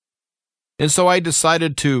 And so I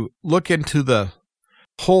decided to look into the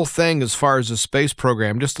whole thing as far as the space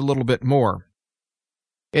program just a little bit more.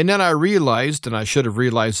 And then I realized, and I should have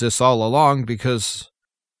realized this all along because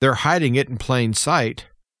they're hiding it in plain sight,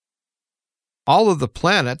 all of the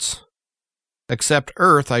planets, except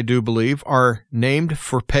Earth, I do believe, are named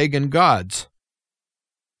for pagan gods.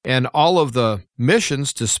 And all of the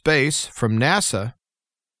missions to space from NASA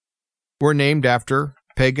were named after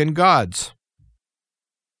pagan gods.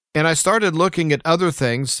 And I started looking at other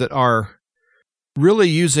things that are really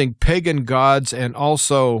using pagan gods and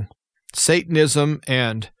also Satanism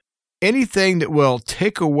and anything that will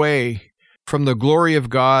take away from the glory of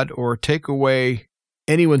God or take away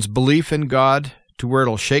anyone's belief in God to where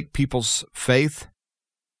it'll shake people's faith.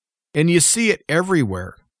 And you see it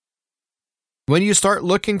everywhere. When you start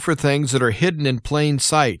looking for things that are hidden in plain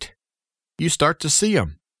sight, you start to see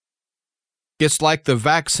them. It's like the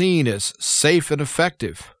vaccine is safe and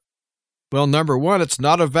effective. Well, number one, it's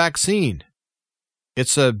not a vaccine.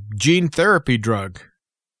 It's a gene therapy drug.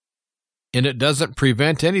 And it doesn't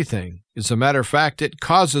prevent anything. As a matter of fact, it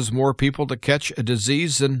causes more people to catch a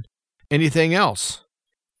disease than anything else.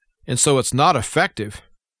 And so it's not effective.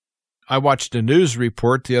 I watched a news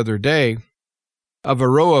report the other day of a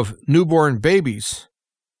row of newborn babies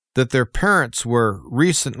that their parents were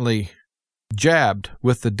recently jabbed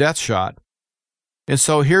with the death shot. And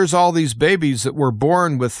so here's all these babies that were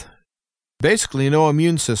born with basically no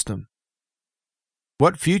immune system.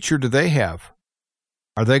 What future do they have?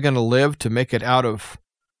 Are they going to live to make it out of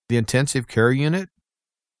the intensive care unit?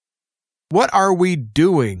 What are we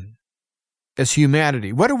doing as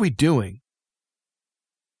humanity? What are we doing?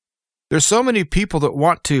 There's so many people that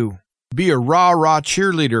want to be a rah-rah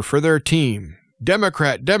cheerleader for their team.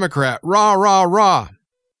 Democrat, Democrat, rah, rah, rah.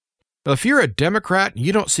 Well, if you're a Democrat and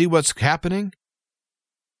you don't see what's happening,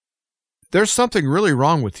 there's something really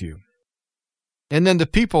wrong with you. And then the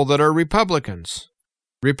people that are Republicans,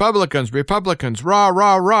 Republicans, rah,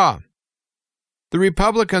 rah, rah. The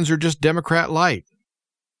Republicans are just Democrat light.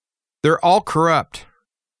 They're all corrupt.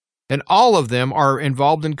 And all of them are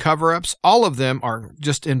involved in cover-ups. All of them are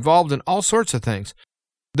just involved in all sorts of things.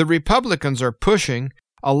 The Republicans are pushing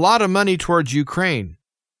a lot of money towards Ukraine.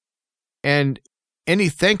 And any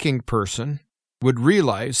thinking person would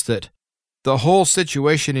realize that the whole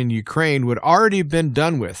situation in Ukraine would already have been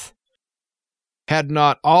done with had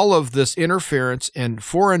not all of this interference and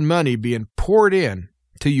foreign money being poured in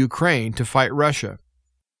to Ukraine to fight Russia.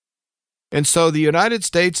 And so the United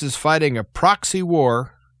States is fighting a proxy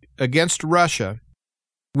war against Russia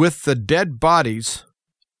with the dead bodies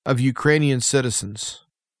of Ukrainian citizens.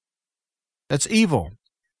 That's evil.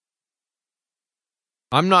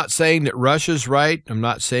 I'm not saying that Russia's right. I'm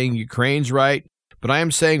not saying Ukraine's right. But I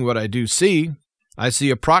am saying what I do see. I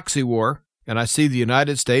see a proxy war, and I see the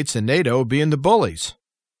United States and NATO being the bullies.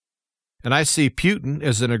 And I see Putin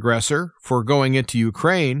as an aggressor for going into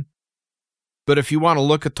Ukraine. But if you want to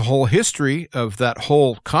look at the whole history of that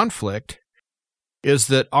whole conflict, is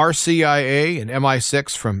that our CIA and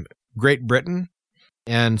MI6 from Great Britain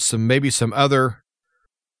and maybe some other,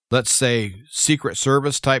 let's say, Secret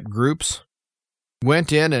Service type groups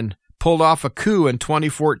went in and pulled off a coup in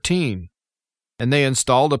 2014, and they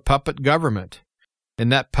installed a puppet government.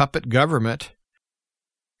 And that puppet government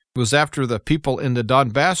was after the people in the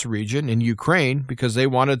Donbass region in Ukraine because they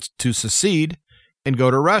wanted to secede and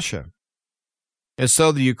go to Russia. And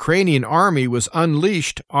so the Ukrainian army was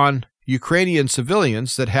unleashed on Ukrainian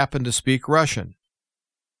civilians that happened to speak Russian.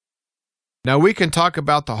 Now we can talk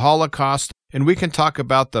about the Holocaust and we can talk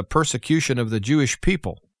about the persecution of the Jewish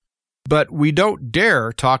people, but we don't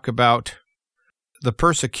dare talk about the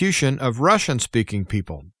persecution of Russian-speaking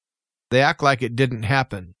people. They act like it didn't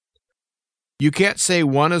happen. You can't say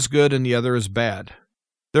one is good and the other is bad.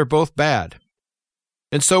 They're both bad.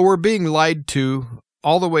 And so we're being lied to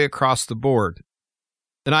all the way across the board.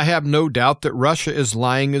 And I have no doubt that Russia is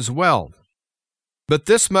lying as well. But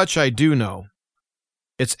this much I do know.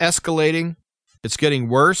 It's escalating. It's getting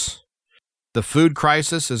worse. The food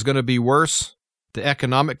crisis is going to be worse. The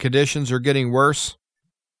economic conditions are getting worse.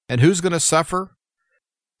 And who's going to suffer?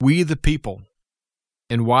 We the people.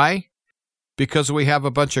 And why? Because we have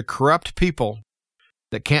a bunch of corrupt people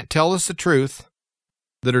that can't tell us the truth,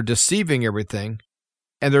 that are deceiving everything,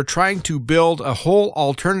 and they're trying to build a whole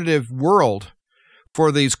alternative world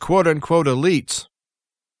for these quote-unquote elites,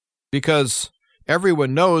 because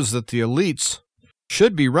everyone knows that the elites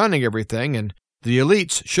should be running everything, and the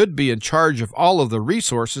elites should be in charge of all of the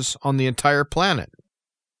resources on the entire planet.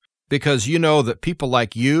 Because you know that people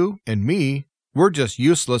like you and me, we're just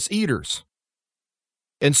useless eaters.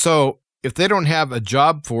 And so, if they don't have a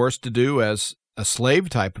job for us to do as a slave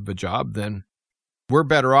type of a job, then we're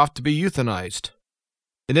better off to be euthanized.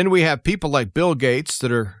 And then we have people like Bill Gates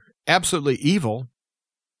that are absolutely evil,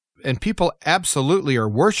 and people absolutely are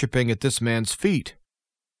worshiping at this man's feet.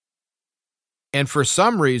 And for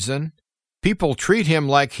some reason, people treat him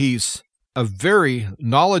like he's a very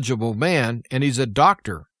knowledgeable man and he's a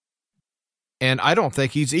doctor. And I don't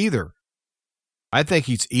think he's either. I think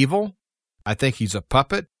he's evil. I think he's a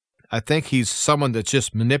puppet. I think he's someone that's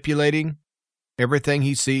just manipulating everything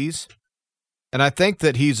he sees. And I think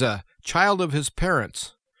that he's a child of his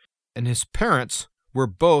parents. And his parents were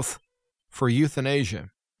both for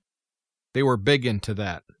euthanasia. They were big into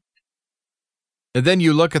that. And then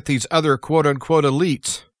you look at these other quote-unquote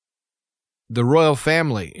elites, the royal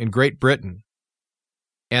family in Great Britain,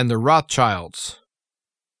 and the Rothschilds,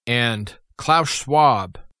 and Klaus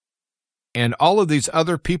Schwab, and all of these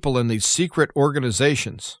other people in these secret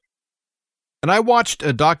organizations. And I watched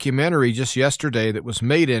a documentary just yesterday that was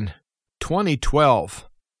made in 2012.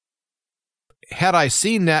 Had I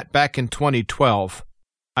seen that back in 2012,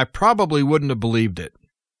 I probably wouldn't have believed it.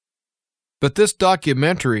 But this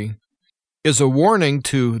documentary is a warning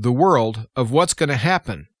to the world of what's going to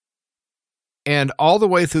happen. And all the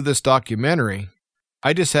way through this documentary,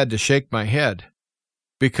 I just had to shake my head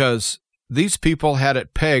because these people had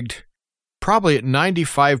it pegged probably at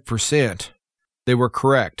 95%. They were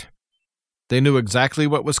correct. They knew exactly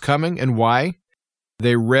what was coming and why.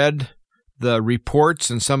 They read the reports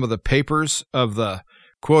and some of the papers of the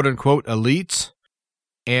quote-unquote elites,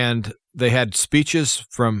 and they had speeches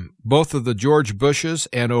from both of the George Bushes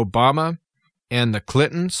and Obama and the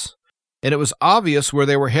Clintons, and it was obvious where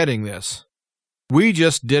they were heading this. We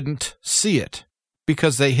just didn't see it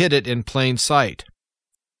because they hid it in plain sight.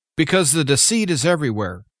 Because the deceit is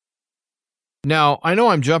everywhere. Now, I know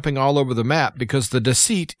I'm jumping all over the map because the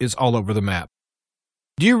deceit is all over the map.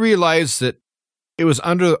 Do you realize that it was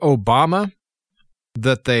under Obama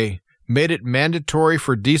that they made it mandatory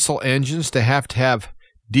for diesel engines to have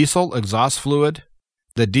diesel exhaust fluid,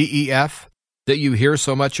 the DEF, that you hear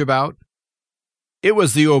so much about? It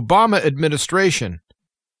was the Obama administration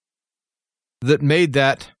that made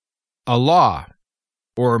that a law,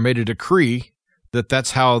 or made a decree that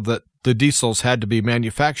that's how the diesels had to be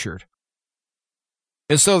manufactured.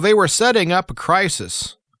 And so they were setting up a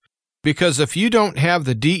crisis, because if you don't have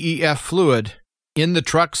the DEF fluid in the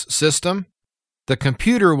truck's system, the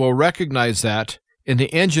computer will recognize that and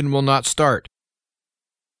the engine will not start.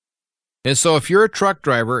 And so if you're a truck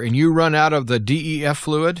driver and you run out of the DEF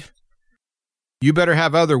fluid, you better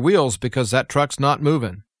have other wheels because that truck's not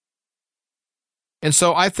moving. And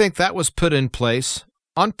so I think that was put in place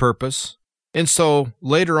on purpose. And so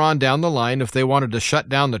later on down the line, if they wanted to shut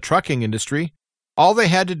down the trucking industry, all they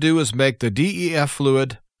had to do was make the DEF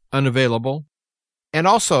fluid unavailable. And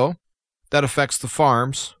also, that affects the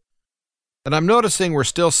farms. And I'm noticing we're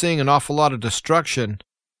still seeing an awful lot of destruction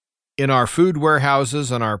in our food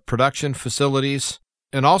warehouses and our production facilities.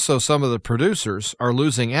 And also some of the producers are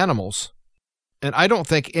losing animals. And I don't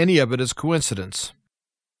think any of it is coincidence.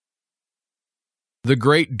 The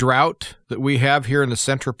great drought that we have here in the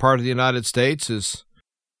central part of the United States is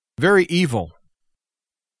very evil.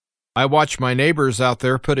 I watch my neighbors out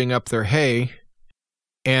there putting up their hay,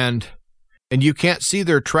 and you can't see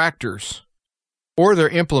their tractors or their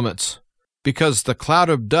implements because the cloud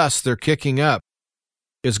of dust they're kicking up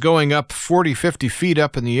is going up 40, 50 feet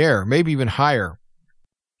up in the air, maybe even higher,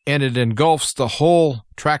 and it engulfs the whole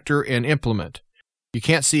tractor and implement. You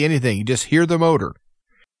can't see anything. You just hear the motor.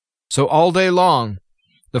 So all day long,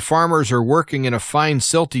 the farmers are working in a fine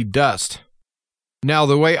silty dust. Now,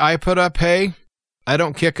 the way I put up hay, I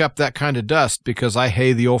don't kick up that kind of dust because I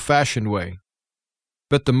hay the old-fashioned way.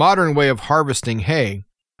 But the modern way of harvesting hay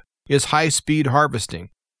is high-speed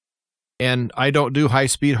harvesting. And I don't do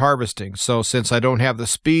high-speed harvesting. So since I don't have the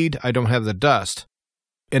speed, I don't have the dust.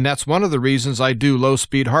 And that's one of the reasons I do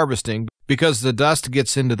low-speed harvesting, because the dust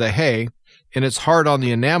gets into the hay and it's hard on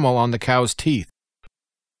the enamel on the cow's teeth.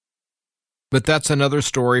 But that's another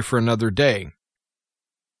story for another day.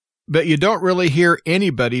 But you don't really hear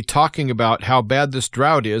anybody talking about how bad this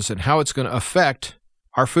drought is and how it's going to affect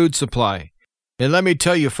our food supply. And let me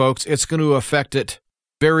tell you, folks, it's going to affect it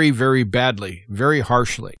very, very badly, very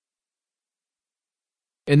harshly.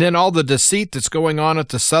 And then all the deceit that's going on at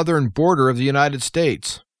the southern border of the United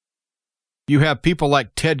States. You have people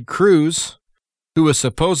like Ted Cruz, who is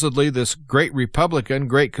supposedly this great Republican,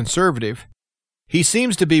 great conservative. He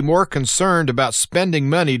seems to be more concerned about spending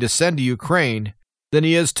money to send to Ukraine than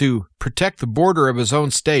he is to protect the border of his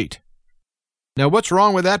own state. Now, what's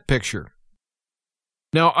wrong with that picture?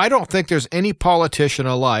 Now, I don't think there's any politician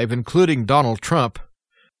alive, including Donald Trump,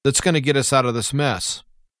 that's going to get us out of this mess.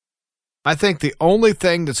 I think the only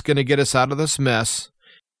thing that's going to get us out of this mess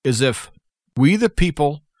is if we, the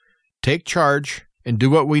people, take charge and do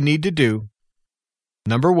what we need to do,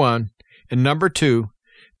 number one, and number two,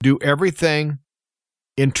 do everything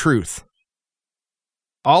in truth.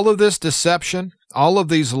 All of this deception, all of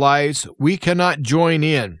these lies, we cannot join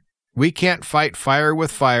in. We can't fight fire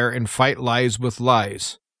with fire and fight lies with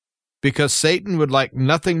lies, because Satan would like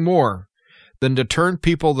nothing more than to turn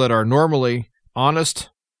people that are normally honest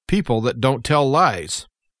people that don't tell lies.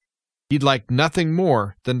 He'd like nothing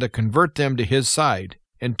more than to convert them to his side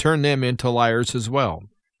and turn them into liars as well.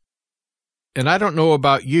 And I don't know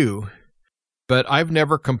about you, but I've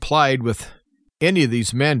never complied with any of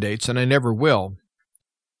these mandates, and I never will.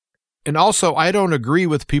 And also, I don't agree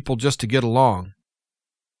with people just to get along.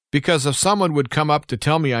 Because if someone would come up to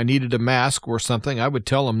tell me I needed a mask or something, I would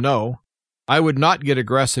tell them no. I would not get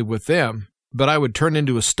aggressive with them, but I would turn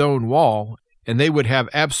into a stone wall, and they would have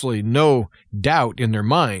absolutely no doubt in their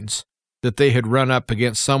minds that they had run up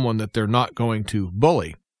against someone that they're not going to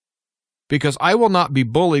bully. Because I will not be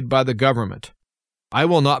bullied by the government. I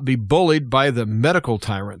will not be bullied by the medical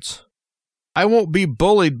tyrants. I won't be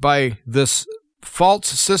bullied by this false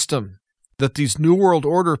system that these New World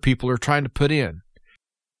Order people are trying to put in.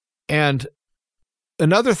 And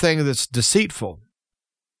another thing that's deceitful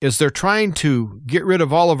is they're trying to get rid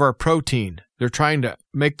of all of our protein. They're trying to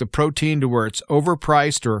make the protein to where it's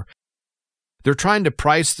overpriced, or they're trying to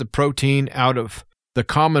price the protein out of the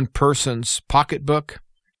common person's pocketbook.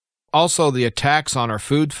 Also, the attacks on our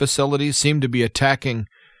food facilities seem to be attacking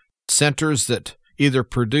centers that either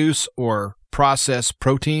produce or process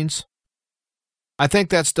proteins. I think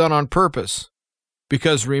that's done on purpose,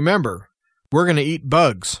 Because remember, we're going to eat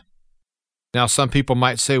bugs. Now, some people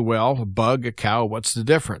might say, well, a bug, a cow, what's the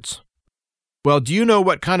difference? Well, do you know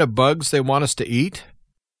what kind of bugs they want us to eat?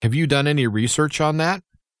 Have you done any research on that?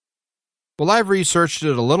 Well, I've researched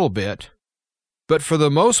it a little bit, but for the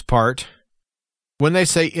most part, when they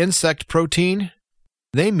say insect protein,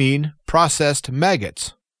 they mean processed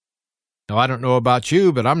maggots. Now, I don't know about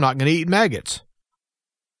you, but I'm not going to eat maggots.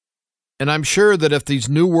 And I'm sure that if these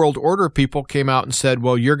New World Order people came out and said,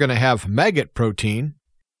 well, you're going to have maggot protein,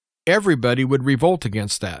 everybody would revolt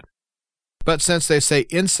against that. But since they say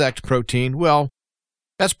insect protein, well,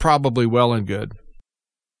 that's probably well and good.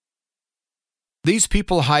 These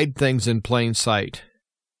people hide things in plain sight.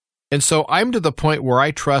 And so I'm to the point where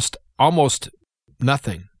I trust almost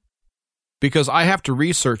nothing because I have to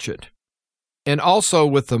research it. And also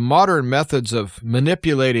with the modern methods of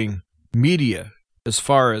manipulating media as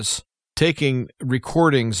far as taking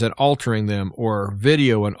recordings and altering them or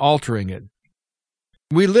video and altering it,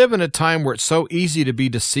 we live in a time where it's so easy to be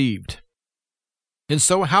deceived. And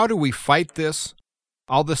so how do we fight this,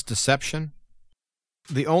 all this deception?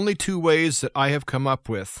 The only two ways that I have come up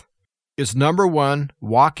with is number one,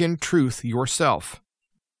 walk in truth yourself.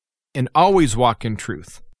 And always walk in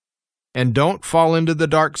truth. And don't fall into the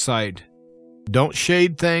dark side. Don't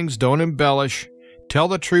shade things, don't embellish. Tell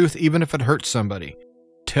the truth even if it hurts somebody.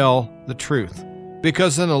 Tell the truth.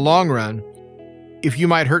 Because in the long run, if you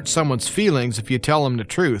might hurt someone's feelings if you tell them the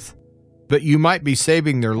truth, but you might be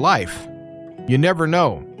saving their life. You never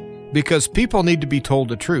know, because people need to be told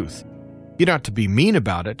the truth. You don't have to be mean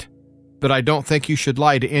about it, but I don't think you should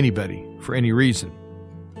lie to anybody for any reason.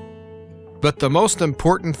 But the most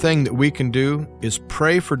important thing that we can do is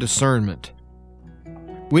pray for discernment.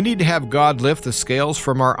 We need to have God lift the scales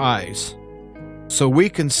from our eyes so we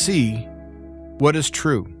can see what is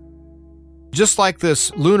true. Just like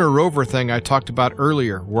this lunar rover thing I talked about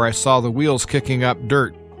earlier, where I saw the wheels kicking up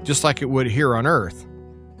dirt, just like it would here on Earth.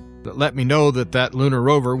 That let me know that that lunar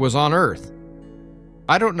rover was on Earth.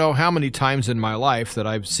 I don't know how many times in my life that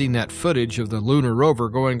I've seen that footage of the lunar rover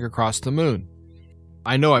going across the moon.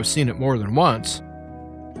 I know I've seen it more than once.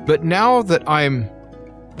 But now that I'm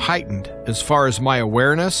heightened as far as my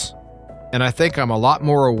awareness, and I think I'm a lot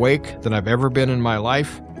more awake than I've ever been in my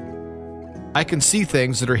life, I can see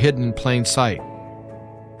things that are hidden in plain sight.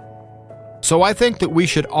 So I think that we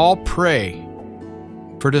should all pray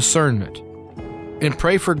for discernment and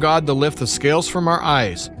pray for God to lift the scales from our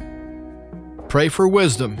eyes. Pray for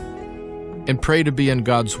wisdom and pray to be in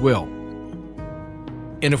God's will.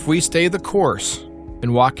 And if we stay the course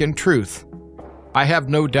and walk in truth, I have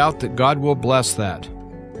no doubt that God will bless that.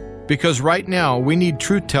 Because right now we need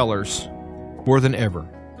truth tellers more than ever.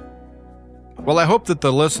 Well, I hope that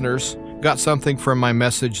the listeners got something from my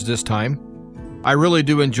message this time. I really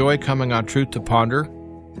do enjoy coming on Truth to Ponder,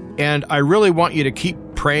 and I really want you to keep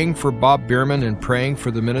praying for Bob Bierman and praying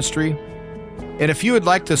for the ministry. And if you would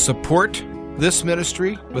like to support this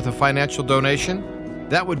ministry with a financial donation,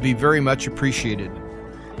 that would be very much appreciated.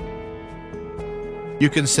 You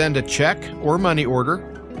can send a check or money order,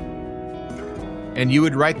 and you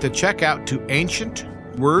would write the check out to Ancient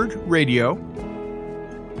Word Radio,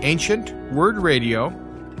 Ancient Word Radio,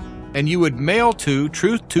 and you would mail to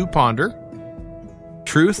Truth to Ponder,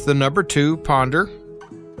 Truth, the number 2, Ponder,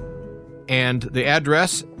 and the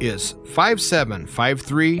address is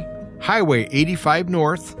 5753 Highway 85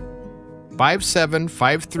 North,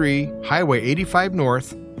 5753 Highway 85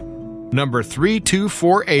 North, number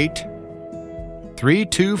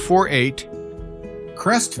 3248,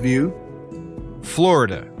 Crestview,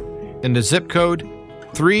 Florida, and the zip code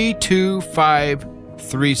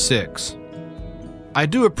 32536. I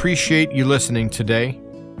do appreciate you listening today,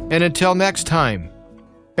 and until next time,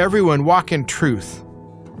 everyone walk in truth.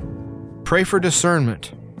 Pray for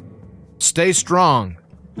discernment. Stay strong.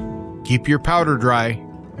 Keep your powder dry.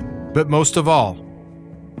 But most of all,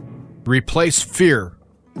 replace fear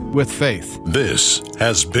with faith. This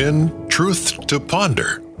has been Truth to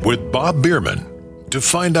Ponder with Bob Bierman. To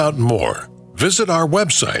find out more, visit our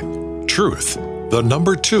website, truth, the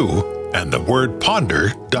number 2, and the word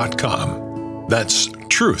ponder.com. That's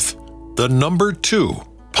truth, the number 2,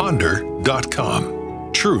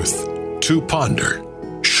 ponder.com. Truth to Ponder,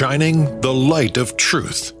 shining the light of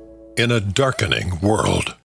truth in a darkening world.